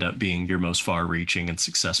going to end up being your most far reaching and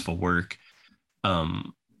successful work.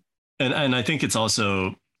 And I think it's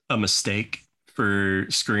also a mistake for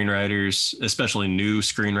screenwriters, especially new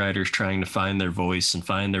screenwriters trying to find their voice and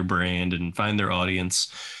find their brand and find their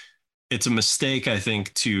audience. It's a mistake, I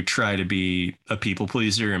think, to try to be a people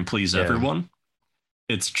pleaser and please everyone.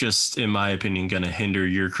 It's just, in my opinion, going to hinder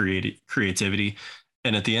your creativity.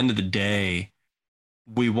 And at the end of the day,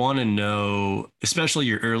 we want to know, especially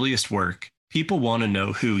your earliest work, people want to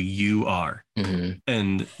know who you are.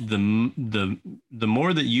 And the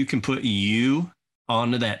more that you can put you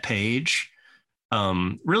onto that page,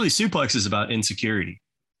 really Suplex is about insecurity.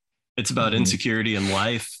 It's about insecurity in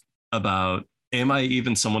life, about, am I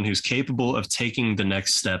even someone who's capable of taking the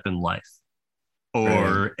next step in life?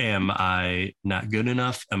 Or am I not good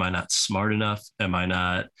enough? Am I not smart enough? Am I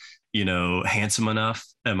not, handsome enough?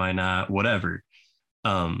 Am I not whatever?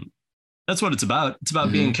 That's what it's about. It's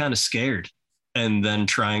about being kind of scared and then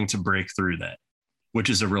trying to break through that, which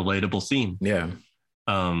is a relatable theme. Yeah.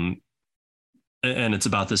 And it's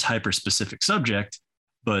about this hyper specific subject,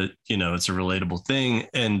 but it's a relatable thing.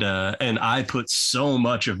 And I put so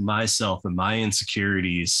much of myself and my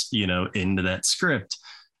insecurities, into that script.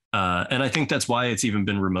 And I think that's why it's even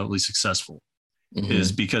been remotely successful,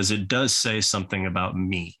 is because it does say something about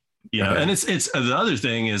me. And it's the other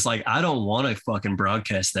thing is like, I don't want to fucking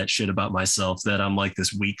broadcast that shit about myself, that I'm like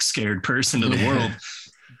this weak, scared person to the world.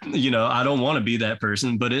 I don't want to be that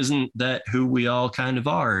person, but isn't that who we all kind of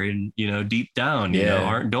are? And, deep down,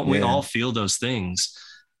 don't we all feel those things?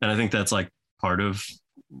 And I think that's like part of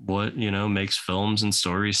what, makes films and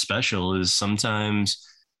stories special, is sometimes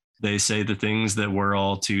they say the things that we're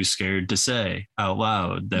all too scared to say out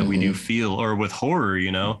loud, that we do feel. Or with horror,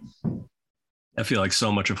 I feel like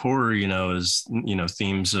so much of horror, is,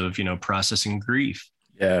 themes of, processing grief.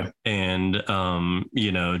 Yeah. And,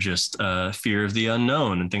 just fear of the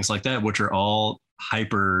unknown and things like that, which are all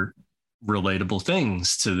hyper relatable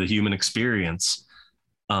things to the human experience.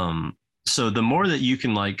 So the more that you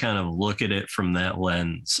can like kind of look at it from that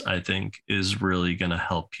lens, I think is really going to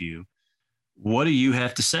help you. What do you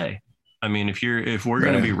have to say? I mean, if we're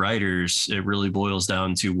going to be writers, it really boils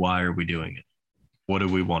down to, why are we doing it? What do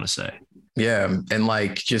we want to say? Yeah. And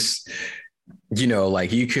like, just, you know,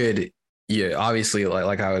 like you could, yeah, obviously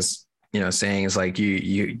like I was, you know, saying is like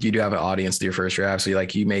you do have an audience to your first draft. So you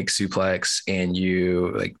like, you make suplex and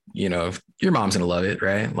you like, you know, your mom's going to love it,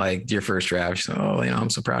 right? Like your first draft, she's like, oh, you know, I'm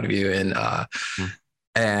so proud of you.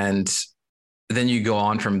 And then you go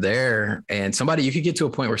on from there and you could get to a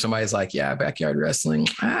point where somebody's like, yeah, backyard wrestling.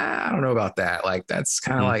 I don't know about that. Like, that's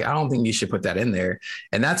kind of like, I don't think you should put that in there.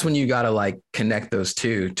 And that's when you got to like connect those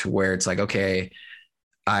two to where it's like, okay,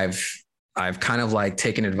 I've kind of like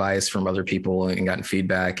taken advice from other people and gotten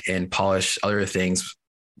feedback and polished other things.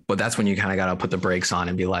 But that's when you kind of got to put the brakes on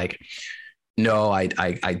and be like, no, I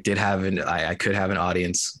could have an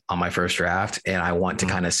audience on my first draft, and I want to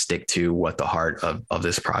kind of stick to what the heart of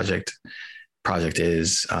this project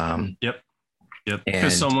is. Yep.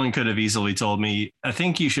 Because someone could have easily told me, I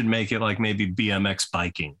think you should make it like maybe BMX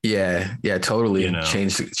biking. Yeah, totally. You know,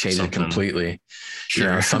 change it completely.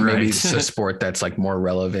 Sure. You know, maybe it's a sport that's like more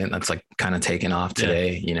relevant. That's like kind of taken off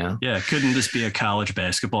today, you know? Yeah. Couldn't this be a college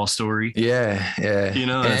basketball story? Yeah. You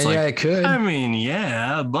know, it's it could. I mean,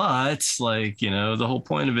 yeah, but like, you know, the whole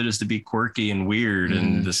point of it is to be quirky and weird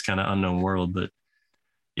in this kind of unknown world. But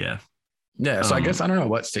yeah. Yeah, so I guess I don't know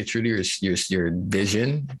what stay true to your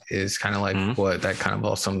vision is kind of like what that kind of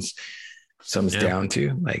all sums down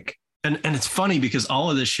to. Like, and it's funny because all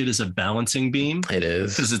of this shit is a balancing beam. It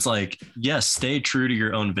is, because it's like, yes, stay true to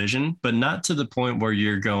your own vision, but not to the point where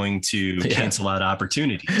you're going to cancel out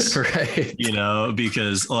opportunities, right? You know,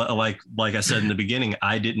 because like I said in the beginning,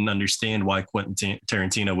 I didn't understand why Quentin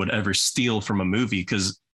Tarantino would ever steal from a movie,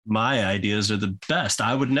 because my ideas are the best.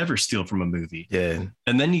 I would never steal from a movie. Yeah.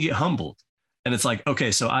 And then you get humbled. And it's like,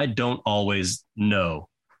 okay, so I don't always know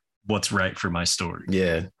what's right for my story.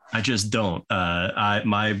 Yeah. I just don't.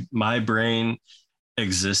 My brain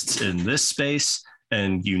exists in this space,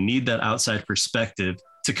 and you need that outside perspective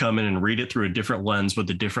to come in and read it through a different lens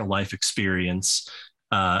with a different life experience,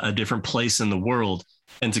 a different place in the world,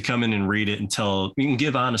 and to come in and read it until you can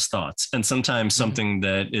give honest thoughts. And sometimes something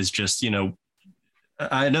that is just, you know,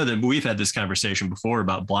 I know that we've had this conversation before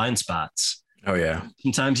about blind spots. Oh, yeah.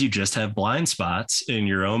 Sometimes you just have blind spots in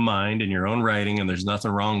your own mind, in your own writing, and there's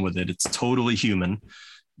nothing wrong with it. It's totally human.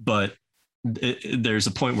 But there's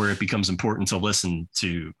a point where it becomes important to listen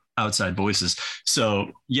to outside voices.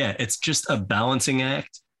 So, yeah, it's just a balancing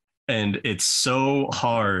act. And it's so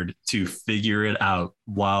hard to figure it out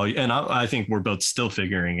and I think we're both still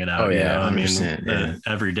figuring it out. Oh, yeah. You know? I mean,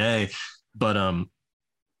 every day. But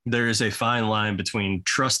there is a fine line between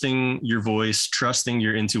trusting your voice, trusting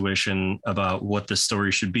your intuition about what the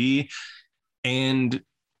story should be, and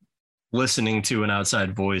listening to an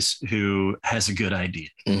outside voice who has a good idea,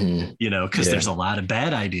 you know, because there's a lot of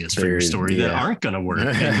bad ideas for your story that aren't going to work,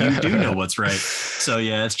 and you do know what's right. So,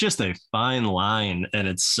 yeah, it's just a fine line, and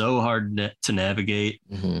it's so hard to navigate.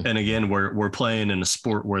 And again, we're playing in a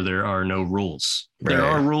sport where there are no rules. Right. There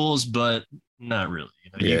are rules, but not really.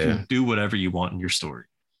 You know, you can do whatever you want in your story.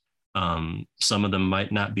 Some of them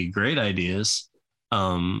might not be great ideas.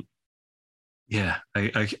 So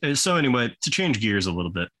anyway, to change gears a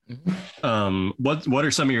little bit, what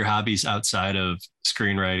are some of your hobbies outside of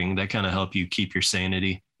screenwriting that kind of help you keep your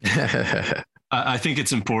sanity? I think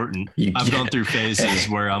it's important. I've gone through phases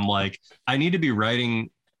where I'm like, I need to be writing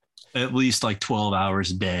at least like 12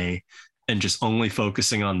 hours a day and just only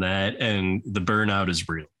focusing on that. And the burnout is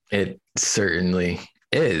real. It certainly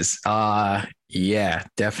is.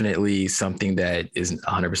 Definitely something that isn't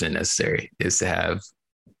 100% necessary is to have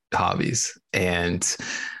hobbies. And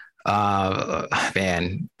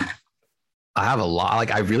man, I have a lot.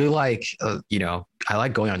 Like, I really like, I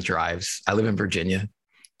like going on drives. I live in Virginia,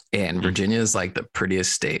 and Virginia is like the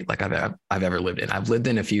prettiest state like I've ever lived in. I've lived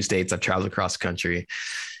in a few states. I've traveled across the country,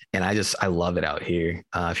 and I love it out here.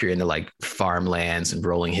 If you're into like farmlands and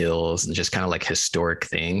rolling hills and just kind of like historic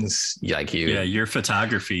things, your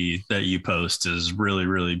photography that you post is really,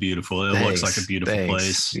 really beautiful. It looks like a beautiful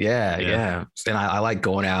place. Yeah. And I like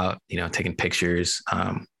going out, taking pictures,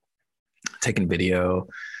 taking video.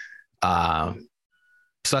 So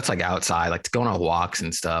that's like outside, like going on walks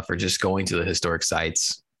and stuff, or just going to the historic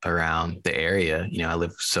sites around the area. I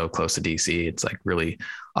live so close to DC. It's like really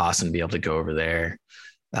awesome to be able to go over there.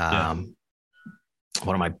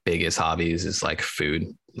 One of my biggest hobbies is like food.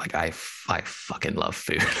 Like I fucking love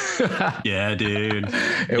food. Yeah, dude.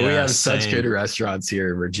 And we have such good restaurants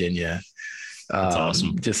here in Virginia. That's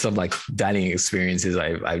awesome. Just some like dining experiences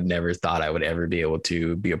I've never thought I would ever be able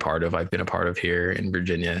to be a part of. I've been a part of here in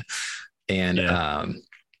Virginia. And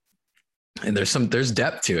and there's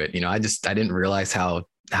depth to it. I didn't realize how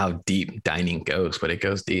deep dining goes, but it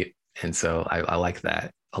goes deep. And so I like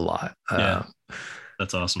that a lot.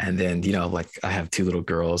 That's awesome. And then, like I have 2 little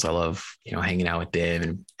girls. I love, hanging out with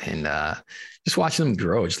them and just watching them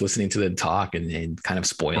grow, just listening to them talk and kind of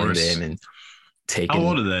spoiling them and taking. How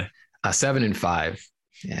old are they? 7 and 5.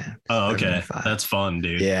 Yeah. Oh, okay. That's fun,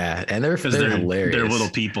 dude. Yeah. And they're hilarious. They're little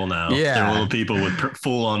people now. Yeah. They're little people with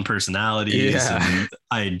full on personalities and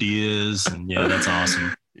ideas. And yeah, that's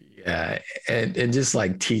awesome. Yeah. And just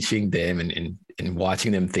like teaching them and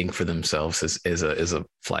watching them think for themselves is a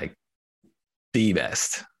like the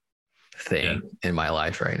best thing in my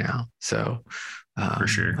life right now. So for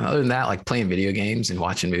sure. Other than that, like playing video games and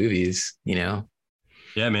watching movies, Yeah,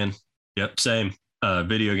 man. Yep. Same.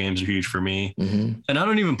 Video games are huge for me. Mm-hmm. And I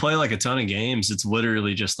don't even play like a ton of games. It's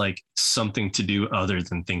literally just like something to do other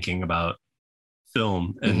than thinking about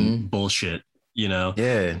film and bullshit,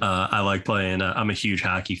 Yeah. I like playing, I'm a huge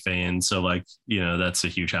hockey fan. So like, that's a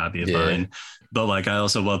huge hobby of mine, but like, I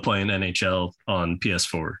also love playing NHL on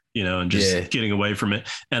PS4, and just getting away from it.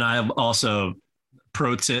 And I have also,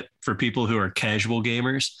 pro tip for people who are casual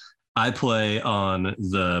gamers, I play on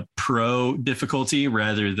the pro difficulty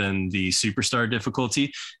rather than the superstar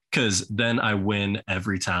difficulty, because then I win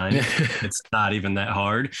every time. It's not even that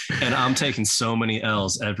hard. And I'm taking so many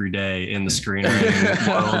L's every day in the screenwriting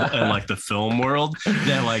world and like the film world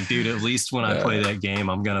that like, dude, at least when I play that game,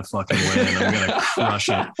 I'm going to fucking win. I'm going to crush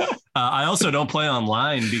it. I also don't play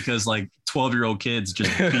online because like 12-year-old kids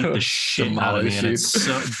just beat the shit out of me. And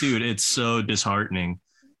it's so disheartening.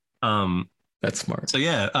 That's smart. So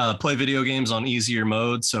yeah, play video games on easier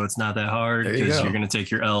mode, so it's not that hard because you're going to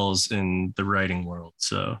take your L's in the writing world.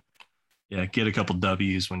 So yeah, get a couple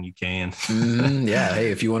W's when you can. Yeah.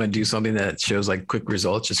 Hey, if you want to do something that shows like quick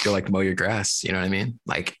results, just go like mow your grass. You know what I mean?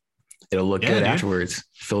 Like it'll look good afterwards.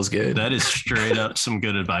 Feels good. That is straight up some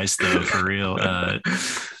good advice though, for real.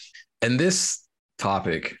 And this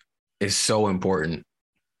topic is so important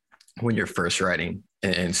when you're first writing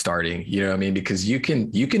and starting, you know what I mean? Because you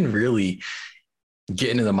can really get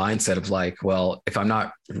into the mindset of like, well, if I'm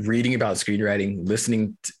not reading about screenwriting,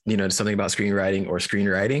 listening to something about screenwriting or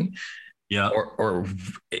screenwriting, or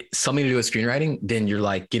something to do with screenwriting, then you're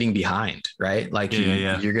like getting behind, right? Like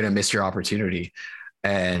you're going to miss your opportunity.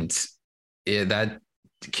 And that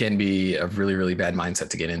can be a really, really bad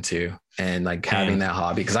mindset to get into. And like having that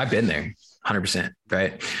hobby, because I've been there 100%,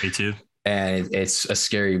 right? Me too. And it's a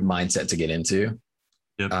scary mindset to get into.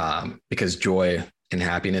 Yep. Because joy and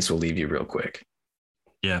happiness will leave you real quick.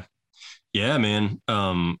 Yeah, man.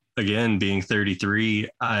 Again, being 33,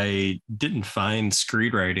 I didn't find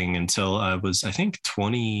screenwriting until I was, I think,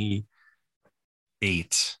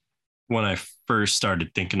 28 when I first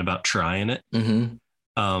started thinking about trying it.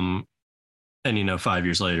 Mm-hmm. And 5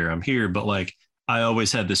 years later, I'm here. But like, I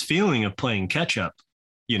always had this feeling of playing catch up.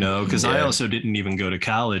 Because I also didn't even go to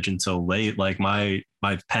college until late. Like my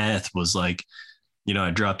path was like, I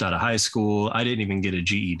dropped out of high school. I didn't even get a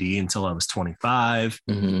GED until I was 25.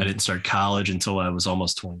 Mm-hmm. I didn't start college until I was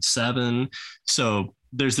almost 27. So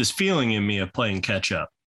there's this feeling in me of playing catch up.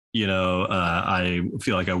 I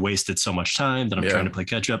feel like I wasted so much time that I'm trying to play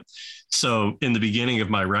catch up. So in the beginning of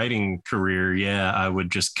my writing career, I would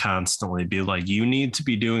just constantly be like, you need to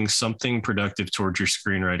be doing something productive towards your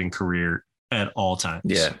screenwriting career at all times.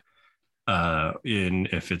 Yeah.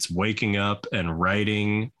 If it's waking up and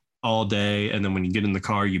writing all day, and then when you get in the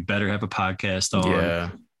car, you better have a podcast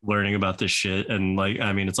on, learning about this shit. And like,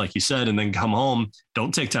 I mean, it's like you said, and then come home,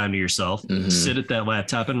 don't take time to yourself, sit at that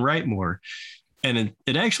laptop and write more. And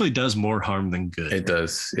it actually does more harm than good. It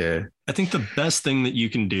does. Yeah. I think the best thing that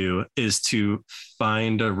you can do is to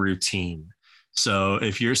find a routine. So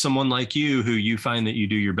if you're someone like you who you find that you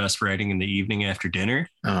do your best writing in the evening after dinner,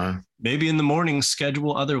 maybe in the morning,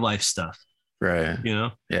 schedule other life stuff. Right.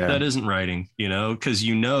 That isn't writing,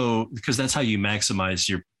 because that's how you maximize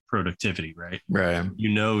your productivity, right? Right.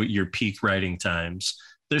 Your peak writing times.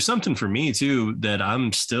 There's something for me too, that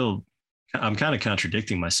I'm kind of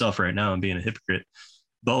contradicting myself right now and being a hypocrite,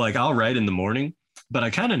 but like I'll write in the morning, but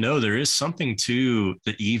I kind of know there is something to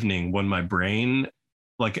the evening when my brain,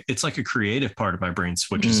 like it's like a creative part of my brain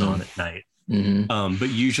switches on at night. Mm-hmm. But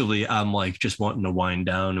usually I'm like just wanting to wind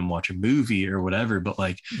down and watch a movie or whatever. But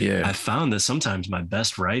like, I found that sometimes my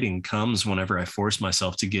best writing comes whenever I force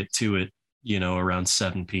myself to get to it, around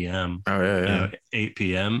 7 p.m. 8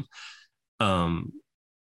 p.m.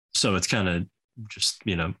 So it's kind of just,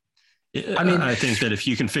 I think that if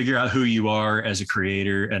you can figure out who you are as a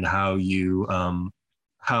creator and how you,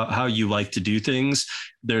 how you like to do things,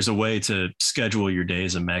 there's a way to schedule your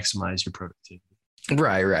days and maximize your productivity.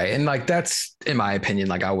 Right. And like, that's, in my opinion,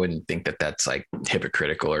 like, I wouldn't think that that's like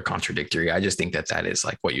hypocritical or contradictory. I just think that that is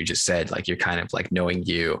like what you just said, like, you're kind of like knowing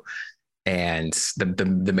you. And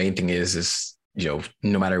the main thing is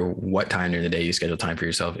no matter what time during the day you schedule time for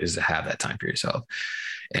yourself, is to have that time for yourself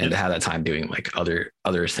and to have that time doing like other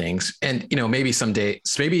things. And, maybe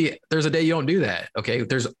maybe there's a day you don't do that. Okay.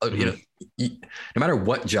 There's, no matter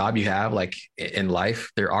what job you have, like in life,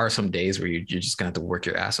 there are some days where you're just gonna have to work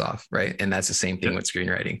your ass off. Right. And that's the same thing with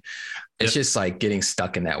screenwriting. It's just like getting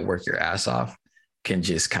stuck in that work your ass off can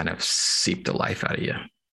just kind of seep the life out of you.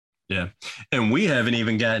 Yeah. And we haven't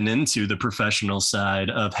even gotten into the professional side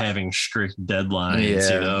of having strict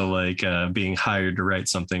deadlines, like being hired to write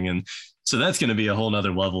something. And so that's going to be a whole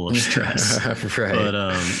nother level of stress. Right.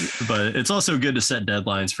 But it's also good to set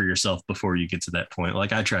deadlines for yourself before you get to that point.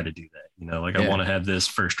 Like I try to do that, I want to have this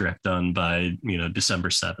first draft done by, December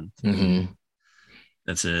 7th. Mm-hmm.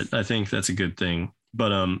 That's it. I think that's a good thing.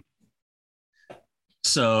 But,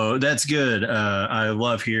 so that's good. I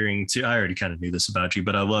love hearing too. I already kind of knew this about you,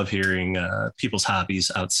 but I love hearing people's hobbies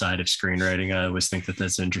outside of screenwriting. I always think that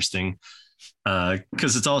that's interesting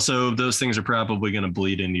because it's also, those things are probably going to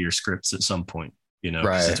bleed into your scripts at some point,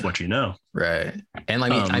 because it's what you know. Right. And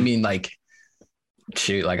I mean, like,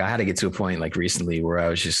 shoot, like I had to get to a point like recently where I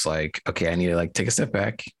was just like, okay, I need to like take a step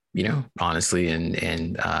back, honestly.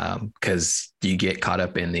 And because you get caught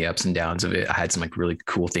up in the ups and downs of it. I had some like really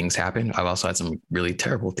cool things happen. I've also had some really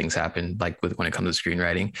terrible things happen, like when it comes to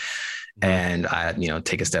screenwriting. And I,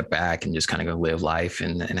 take a step back and just kind of go live life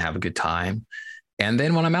and have a good time. And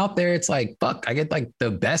then when I'm out there, it's like, fuck, I get like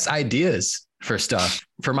the best ideas for stuff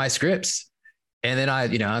for my scripts. And then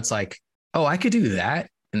it's like, oh, I could do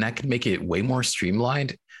that. And that could make it way more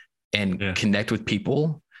streamlined and connect with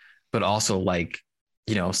people, but also like,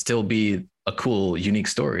 still be a cool, unique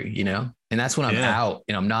story, and that's when I'm out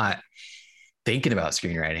and I'm not thinking about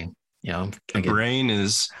screenwriting, the brain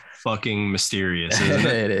is fucking mysterious, isn't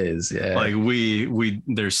it? It is. Yeah. Like we,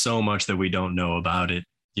 there's so much that we don't know about it,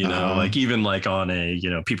 like even like on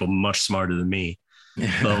a, people much smarter than me,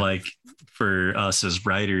 but like for us as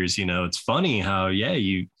writers, it's funny how,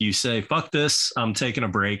 you say, fuck this, I'm taking a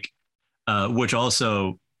break, which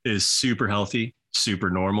also is super healthy, super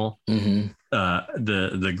normal. Mm-hmm.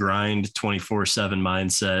 The grind 24/7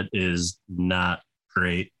 mindset is not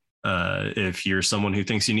great. If you're someone who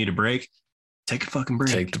thinks you need a break, take a fucking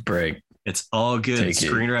break. Take the break. It's all good.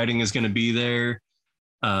 Screenwriting is going to be there.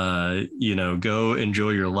 Go enjoy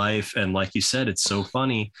your life. And like you said, it's so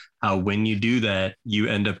funny how when you do that, you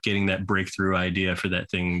end up getting that breakthrough idea for that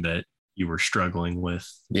thing that you were struggling with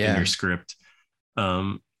in your script.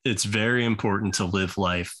 It's very important to live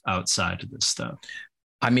life outside of this stuff.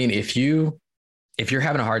 I mean, if you're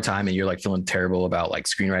having a hard time and you're like feeling terrible about like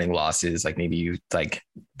screenwriting losses, like maybe you like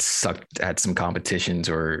sucked at some competitions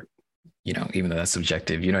or, even though that's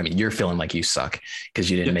subjective, I mean, you're feeling like you suck because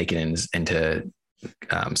you didn't make it into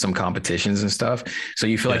some competitions and stuff. So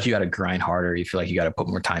you feel like you got to grind harder. You feel like you got to put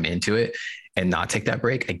more time into it and not take that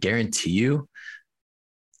break. I guarantee you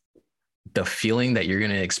the feeling that you're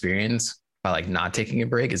going to experience by like not taking a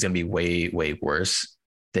break is going to be way, way worse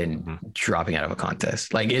than dropping out of a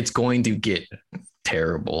contest. Like it's going to get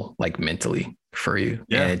terrible, like mentally for you.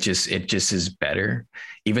 Yeah. And it just is better,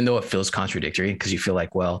 even though it feels contradictory because you feel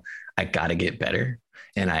like, well, I got to get better.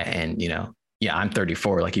 And I'm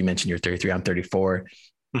 34. Like you mentioned, you're 33, I'm 34.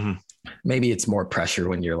 Mm-hmm. Maybe it's more pressure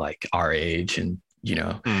when you're like our age and,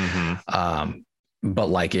 but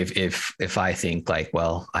like, if I think like,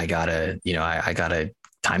 well, I gotta,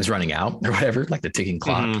 time's running out or whatever, like the ticking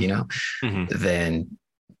clock, then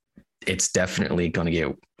it's definitely going to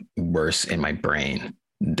get worse in my brain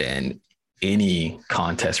than any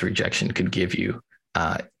contest rejection could give you,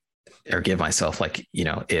 or give myself, like,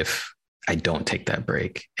 if I don't take that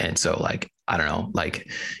break. And so like, I don't know, like,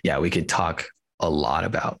 we could talk a lot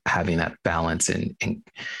about having that balance and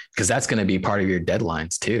because that's going to be part of your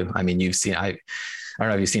deadlines too. I mean, you've seen, I don't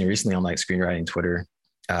know if you've seen it recently on like screenwriting Twitter,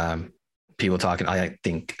 people talking, I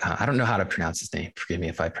think, I don't know how to pronounce his name. Forgive me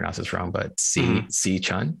if I pronounce this wrong, but C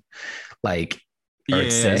Chun, like,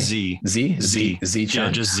 Z Chun.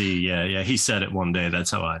 Yeah, just Z. Yeah. He said it one day. That's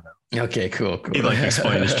how I know. Okay, cool. He like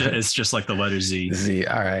explained it's just like the letter Z. Z.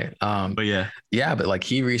 All right. But like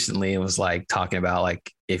he recently was like talking about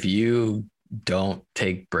like, if you don't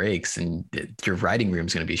take breaks and your writing room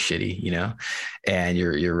is going to be shitty, and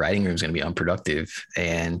your writing room is going to be unproductive.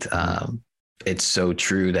 And, it's so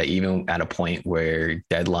true that even at a point where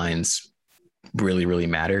deadlines really, really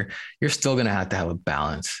matter, you're still going to have a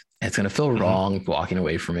balance. It's going to feel wrong walking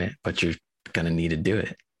away from it, but you're going to need to do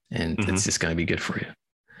it. And it's just going to be good for you.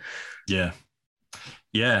 Yeah.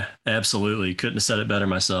 Yeah, absolutely. Couldn't have said it better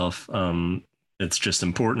myself. It's just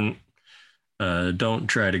important. Don't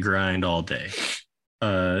try to grind all day.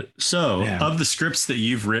 So of the scripts that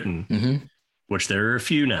you've written, which there are a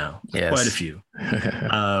few now, Yes. quite a few.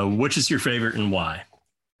 Which is your favorite and why?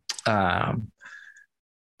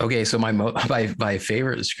 Okay, so my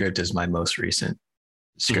favorite script is my most recent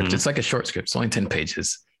script. Mhm. It's like a short script. It's only 10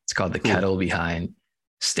 pages. It's called The Kettle Behind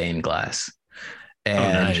Stained Glass. Oh,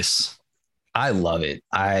 And nice. I love it.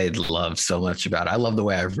 I love so much about it. I love the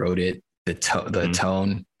way I wrote it, the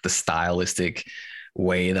tone, the stylistic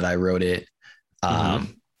way that I wrote it.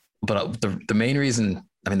 But the main reason,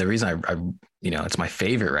 the reason I it's my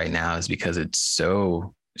favorite right now is because it's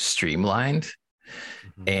so streamlined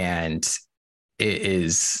and it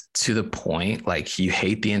is to the point. Like, you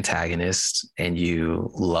hate the antagonist and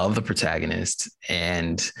you love the protagonist,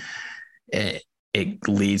 and it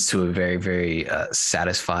leads to a very, very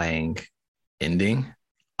satisfying ending.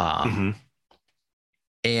 And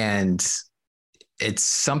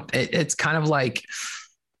it's kind of like,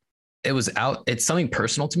 it's something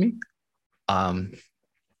personal to me,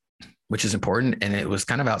 which is important. And it was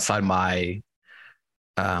kind of outside my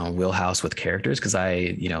wheelhouse with characters, because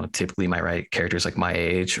I typically might write characters like my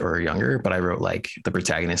age or younger, but I wrote like the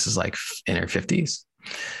protagonist is like in her 50s.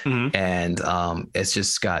 And it's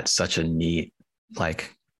just got such a neat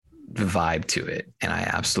like vibe to it, and I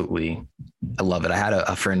love it. I had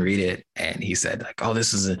a friend read it and he said like, oh,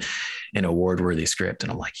 this is an award-worthy script,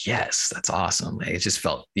 and I'm like, yes, that's awesome. It just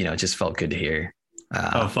felt good to hear.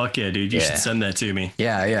 Oh, fuck yeah, dude. You should send that to me.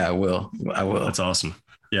 Yeah, I will. That's awesome.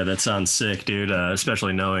 Yeah, that sounds sick, dude.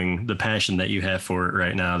 Especially knowing the passion that you have for it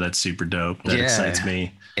right now. That's super dope. That excites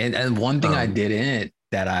me. And one thing I did in it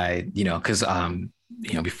that I, because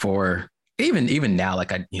before, even now,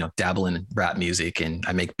 like I dabble in rap music and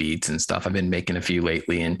I make beats and stuff. I've been making a few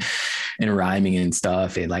lately and rhyming and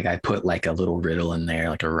stuff. And like I put like a little riddle in there,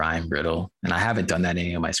 like a rhyme riddle. And I haven't done that in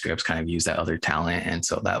any of my scripts, kind of use that other talent. And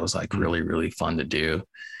so that was like really, really fun to do,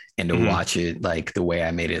 and to watch it, like the way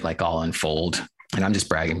I made it like all unfold. And I'm just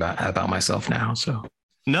bragging about myself now. So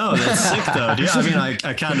no, that's sick though. Yeah, I mean,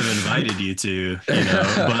 I kind of invited you to,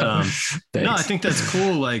 but no, I think that's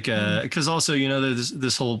cool. Like, because also, there's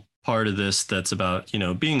this whole part of this that's about,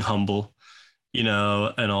 being humble, and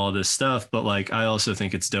all this stuff. But like, I also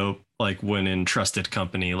think it's dope, like when in trusted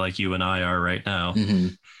company, like you and I are right now,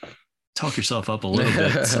 talk yourself up a little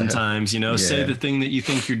bit sometimes, say the thing that you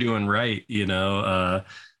think you're doing right,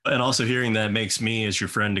 and also hearing that makes me as your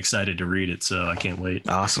friend excited to read it. So I can't wait.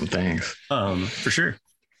 Awesome. Thanks. For sure.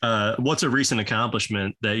 What's a recent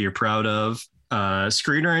accomplishment that you're proud of,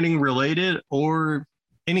 screenwriting related or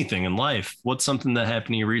anything in life? What's something that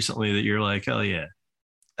happened to you recently that you're like, oh yeah.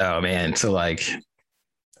 Oh man. So like,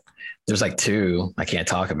 there's like two I can't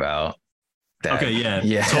talk about. Okay.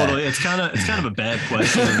 Yeah, totally. It's kind of a bad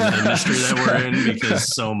question in the industry that we're in,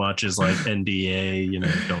 because so much is like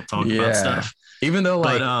NDA, don't talk about stuff. Even though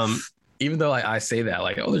I say that,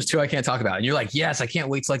 like, oh, there's two I can't talk about, and you're like, yes, I can't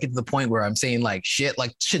wait till I get to the point where I'm saying like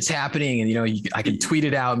shit's happening, and I can tweet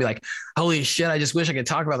it out and be like, holy shit, I just wish I could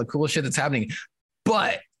talk about the cool shit that's happening,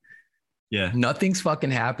 but nothing's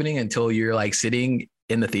fucking happening until you're like sitting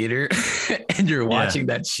in the theater and you're watching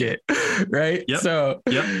that shit, right? So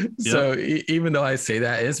even though I say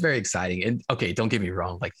that, it's very exciting. And okay, don't get me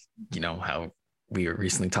wrong, like how we were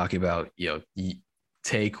recently talking about,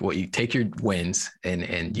 take your wins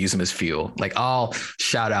and use them as fuel. Like, I'll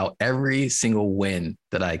shout out every single win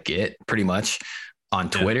that I get pretty much on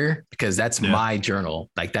Twitter, because that's my journal.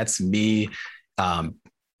 Like, that's me, I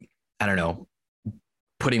don't know,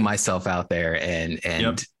 putting myself out there and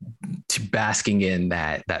to basking in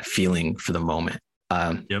that feeling for the moment.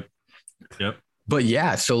 But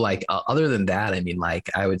yeah, so like, other than that, I mean, like,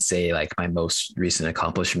 I would say like my most recent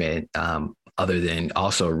accomplishment, other than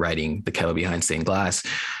also writing The Kettle Behind Stained Glass,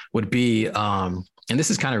 would be, and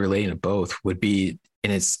this is kind of relating to both, would be,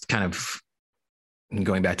 and it's kind of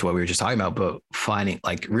going back to what we were just talking about, but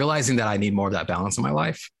realizing that I need more of that balance in my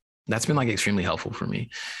life. That's been like extremely helpful for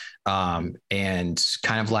me. And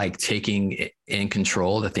kind of like taking in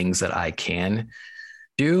control the things that I can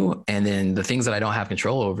do, and then the things that I don't have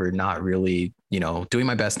control over, not really, doing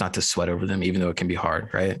my best not to sweat over them, even though it can be hard.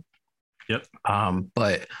 Right.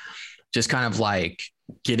 But just kind of like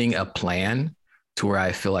getting a plan to where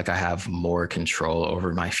I feel like I have more control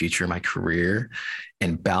over my future, my career,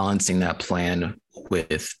 and balancing that plan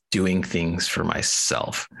with doing things for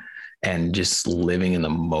myself and just living in the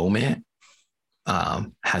moment,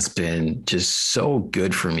 has been just so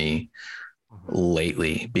good for me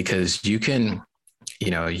lately, because you can,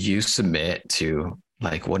 you submit to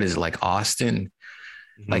like, what is it, like Austin?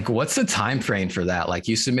 Like, what's the time frame for that? Like,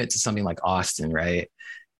 you submit to something like Austin, right?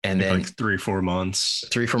 And then like 3-4 months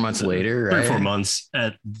later, right? 3-4 months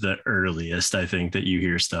at the earliest, I think, that you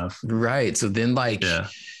hear stuff. Right. So then like,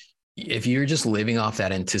 if you're just living off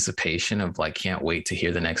that anticipation of like, can't wait to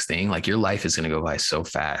hear the next thing, like your life is going to go by so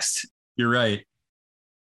fast. You're right.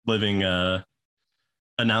 Living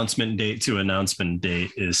announcement date to announcement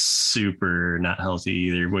date is super not healthy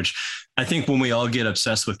either, which I think when we all get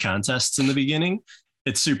obsessed with contests in the beginning,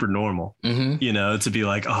 it's super normal, to be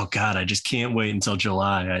like, oh God, I just can't wait until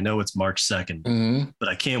July. I know it's March 2nd, but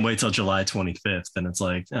I can't wait till July 25th. And it's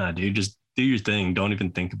like, dude, just do your thing. Don't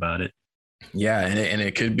even think about it. Yeah. And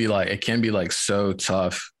it could be like, it can be like so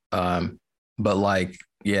tough. But like,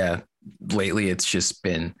 yeah, lately it's just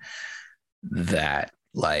been that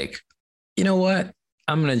like, you know what?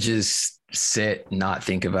 I'm going to just sit, not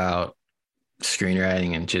think about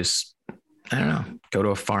screenwriting and just, I don't know, go to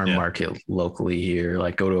a farm market locally here.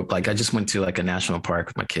 Like I just went to like a national park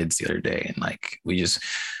with my kids the other day, and like, we just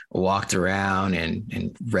walked around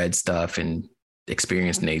and read stuff and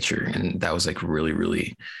experienced nature. And that was like really,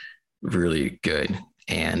 really, really good.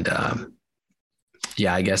 And,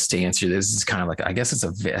 I guess to answer this is kind of like, I guess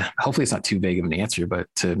hopefully it's not too vague of an answer, but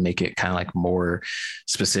to make it kind of like more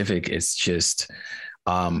specific, it's just,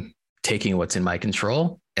 taking what's in my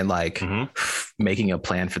control and like making a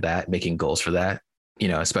plan for that, making goals for that,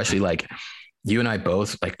 especially like you and I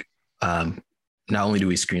both like, not only do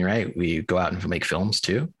we screenwrite, we go out and make films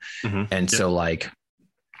too. So like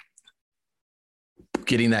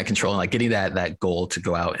getting that control and like getting that goal to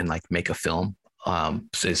go out and like make a film,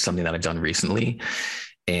 is something that I've done recently,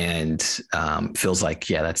 and, feels like,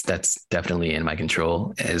 that's definitely in my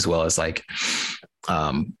control, as well as like,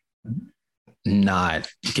 not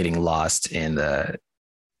getting lost in the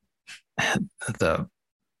I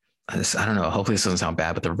don't know, hopefully this doesn't sound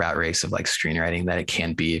bad, but the rat race of like screenwriting that it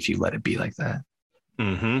can be if you let it be like that.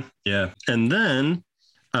 Yeah. And then,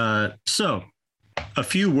 so a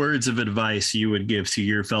few words of advice you would give to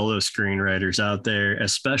your fellow screenwriters out there,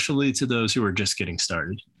 especially to those who are just getting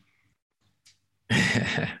started.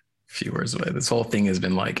 A few words away. This whole thing has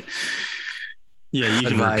been like, yeah, you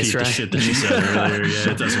can repeat the shit that you said earlier.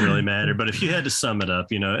 Yeah, it doesn't really matter. But if you had to sum it up,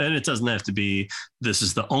 and it doesn't have to be, this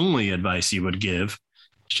is the only advice you would give.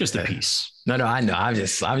 It's just a piece. No, I know. I'm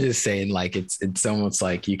just saying like, it's almost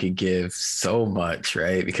like you could give so much,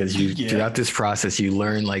 right? Because throughout this process, you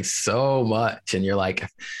learn like so much, and you're like,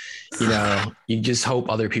 you just hope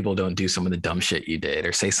other people don't do some of the dumb shit you did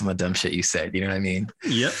or say some of the dumb shit you said. You know what I mean?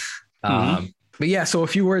 Yep. But yeah, so a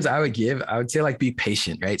few words I would say like, be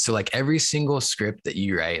patient, right? So like every single script that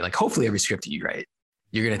you write, like hopefully every script that you write,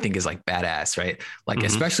 you're going to think is like badass, right? Like,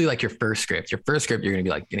 especially like your first script, you're going to be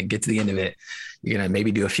like, going to get to the end of it. You're going to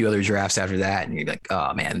maybe do a few other drafts after that. And you're like,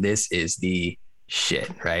 oh man, this is the shit.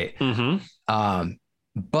 Right.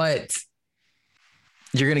 But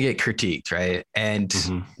you're going to get critiqued. Right. And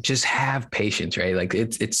just have patience, right? Like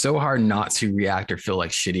it's so hard not to react or feel like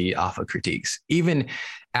shitty off of critiques, even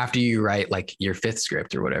after you write like your fifth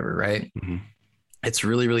script or whatever. Right. It's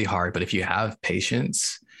really, really hard. But if you have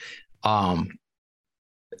patience,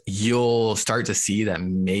 you'll start to see that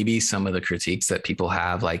maybe some of the critiques that people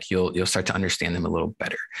have, like you'll start to understand them a little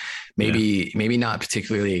better. Maybe not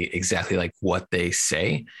particularly exactly like what they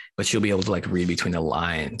say, but you'll be able to like read between the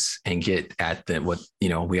lines and get at what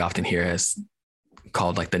we often hear as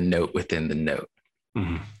called like the note within the note.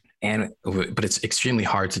 But it's extremely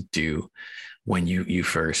hard to do when you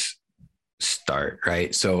first start,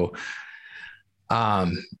 right? So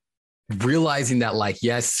realizing that like,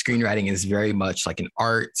 yes, screenwriting is very much like an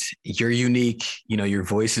art. You're unique, your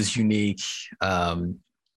voice is unique, and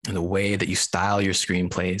the way that you style your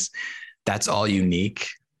screenplays, that's all unique.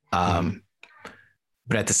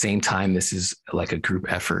 But at the same time, this is like a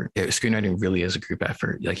group effort. Screenwriting really is a group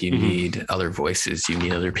effort. Like you need other voices, you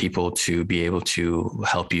need other people to be able to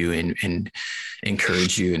help you and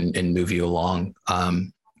encourage you and move you along.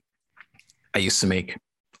 I used to make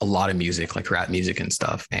a lot of music, like rap music and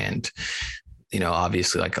stuff. And,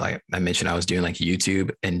 obviously like I mentioned, I was doing like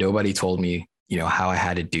YouTube, and nobody told me, how I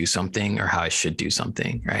had to do something or how I should do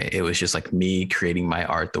something. Right. It was just like me creating my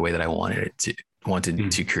art the way that I wanted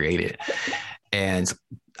to create it. And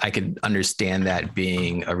I could understand that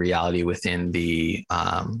being a reality within the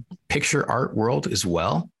picture art world as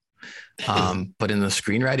well. But in the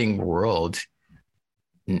screenwriting world,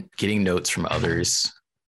 getting notes from others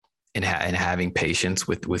and having patience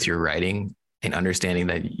with your writing and understanding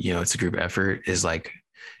that, it's a group effort is like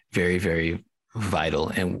very, very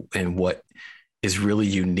vital. And what is really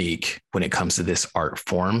unique when it comes to this art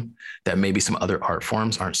form that maybe some other art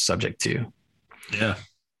forms aren't subject to. Yeah.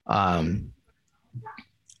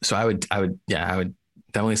 So I would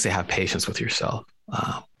definitely say have patience with yourself.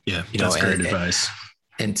 That's great advice.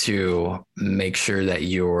 And to make sure that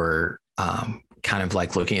you're kind of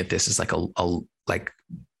like looking at this as like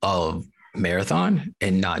a marathon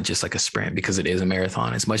and not just like a sprint, because it is a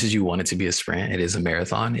marathon. As much as you want it to be a sprint, it is a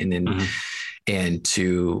marathon. And then, and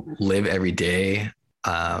to live every day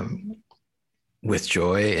with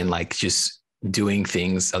joy and like just doing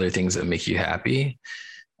things, other things that make you happy,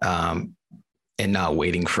 and not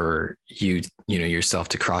waiting for yourself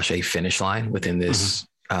to cross a finish line within this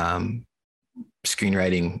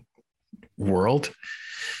screenwriting world.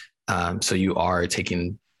 So you are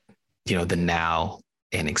taking, the now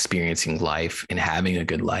and experiencing life and having a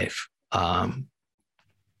good life. And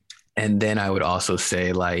then I would also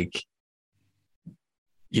say, like,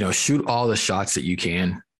 shoot all the shots that you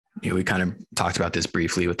can. We kind of talked about this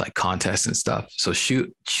briefly with like contests and stuff. So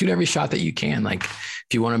shoot every shot that you can. Like if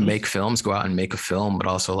you want to make films, go out and make a film, but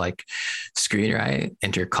also like screenwrite,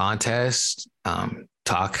 enter contests,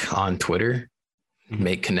 talk on Twitter,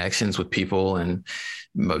 make connections with people, and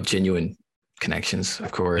genuine connections,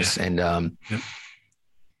 of course. Yeah. And,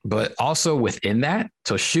 but also within that,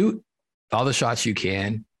 so shoot all the shots you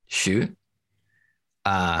can shoot,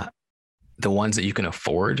 the ones that you can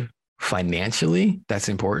afford financially. That's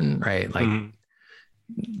important, right? Like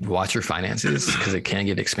watch your finances, because it can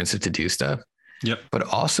get expensive to do stuff. Yep. But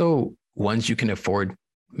also ones you can afford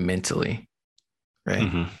mentally,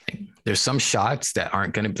 right? Like, there's some shots that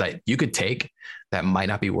aren't going to be like you could take that might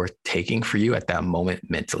not be worth taking for you at that moment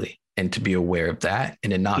mentally, and to be aware of that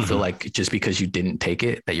and to not feel like just because you didn't take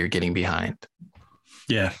it that you're getting behind.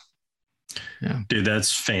 Yeah. Dude,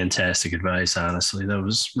 that's fantastic advice. Honestly, that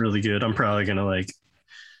was really good. I'm probably going to like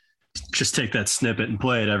just take that snippet and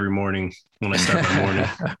play it every morning when I start my morning.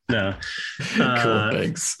 No. Cool.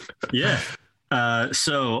 Thanks. Yeah.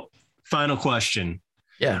 So final question.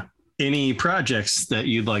 Yeah. Any projects that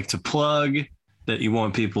you'd like to plug that you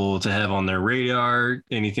want people to have on their radar?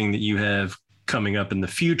 Anything that you have coming up in the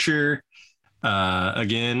future?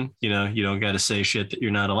 Again, you don't got to say shit that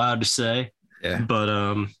you're not allowed to say. Yeah.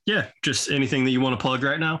 But just anything that you want to plug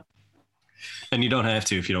right now. And you don't have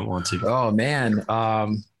to if you don't want to. Oh man.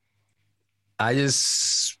 I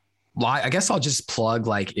guess I'll just plug,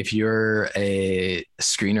 like, if you're a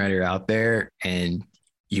screenwriter out there and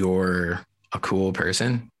you're a cool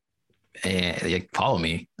person, and like, follow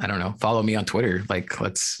me. I don't know. Follow me on Twitter. Like,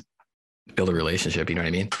 let's build a relationship. You know what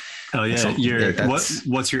I mean? Oh yeah.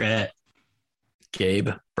 What's your @ Gabe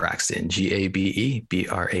Braxton, GABE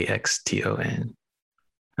BRAXTON.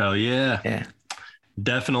 Oh yeah. Yeah.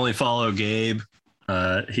 Definitely follow Gabe.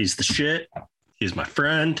 He's the shit. He's my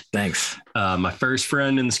friend. Thanks. My first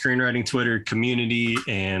friend in the screenwriting Twitter community.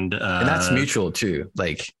 And that's mutual too.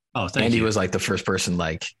 Like, Andy was like the first person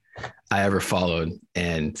like I ever followed.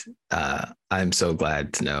 And I'm so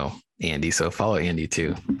glad to know Andy. So follow Andy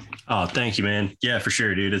too. Oh, thank you, man. Yeah, for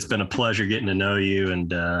sure, dude. It's been a pleasure getting to know you and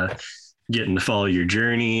getting to follow your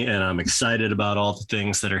journey. And I'm excited about all the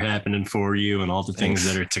things that are happening for you and all the things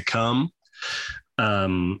that are to come.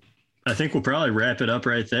 I think we'll probably wrap it up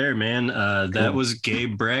right there, man. That was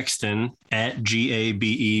Gabe Braxton at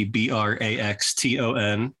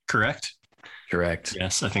GABEBRAXTON, correct? Correct.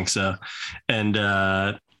 Yes, I think so. And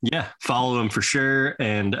follow him for sure.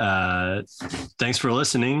 And thanks for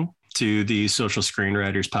listening to the Social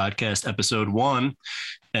Screenwriters Podcast, episode 1.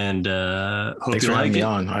 And thanks for having me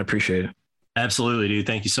on. I appreciate it. Absolutely, dude.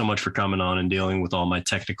 Thank you so much for coming on and dealing with all my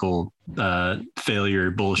technical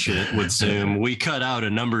failure bullshit with Zoom. We cut out a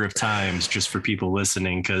number of times just for people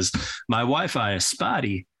listening because my Wi-Fi is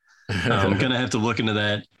spotty. I'm going to have to look into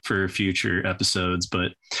that for future episodes.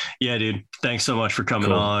 But yeah, dude, thanks so much for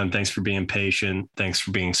coming on. Thanks for being patient. Thanks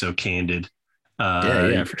for being so candid.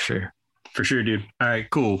 Yeah, for sure. For sure, dude. All right,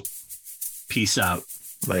 cool. Peace out.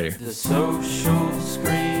 Later. The Social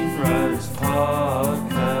Screenwriters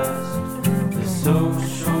Podcast. The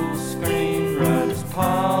Social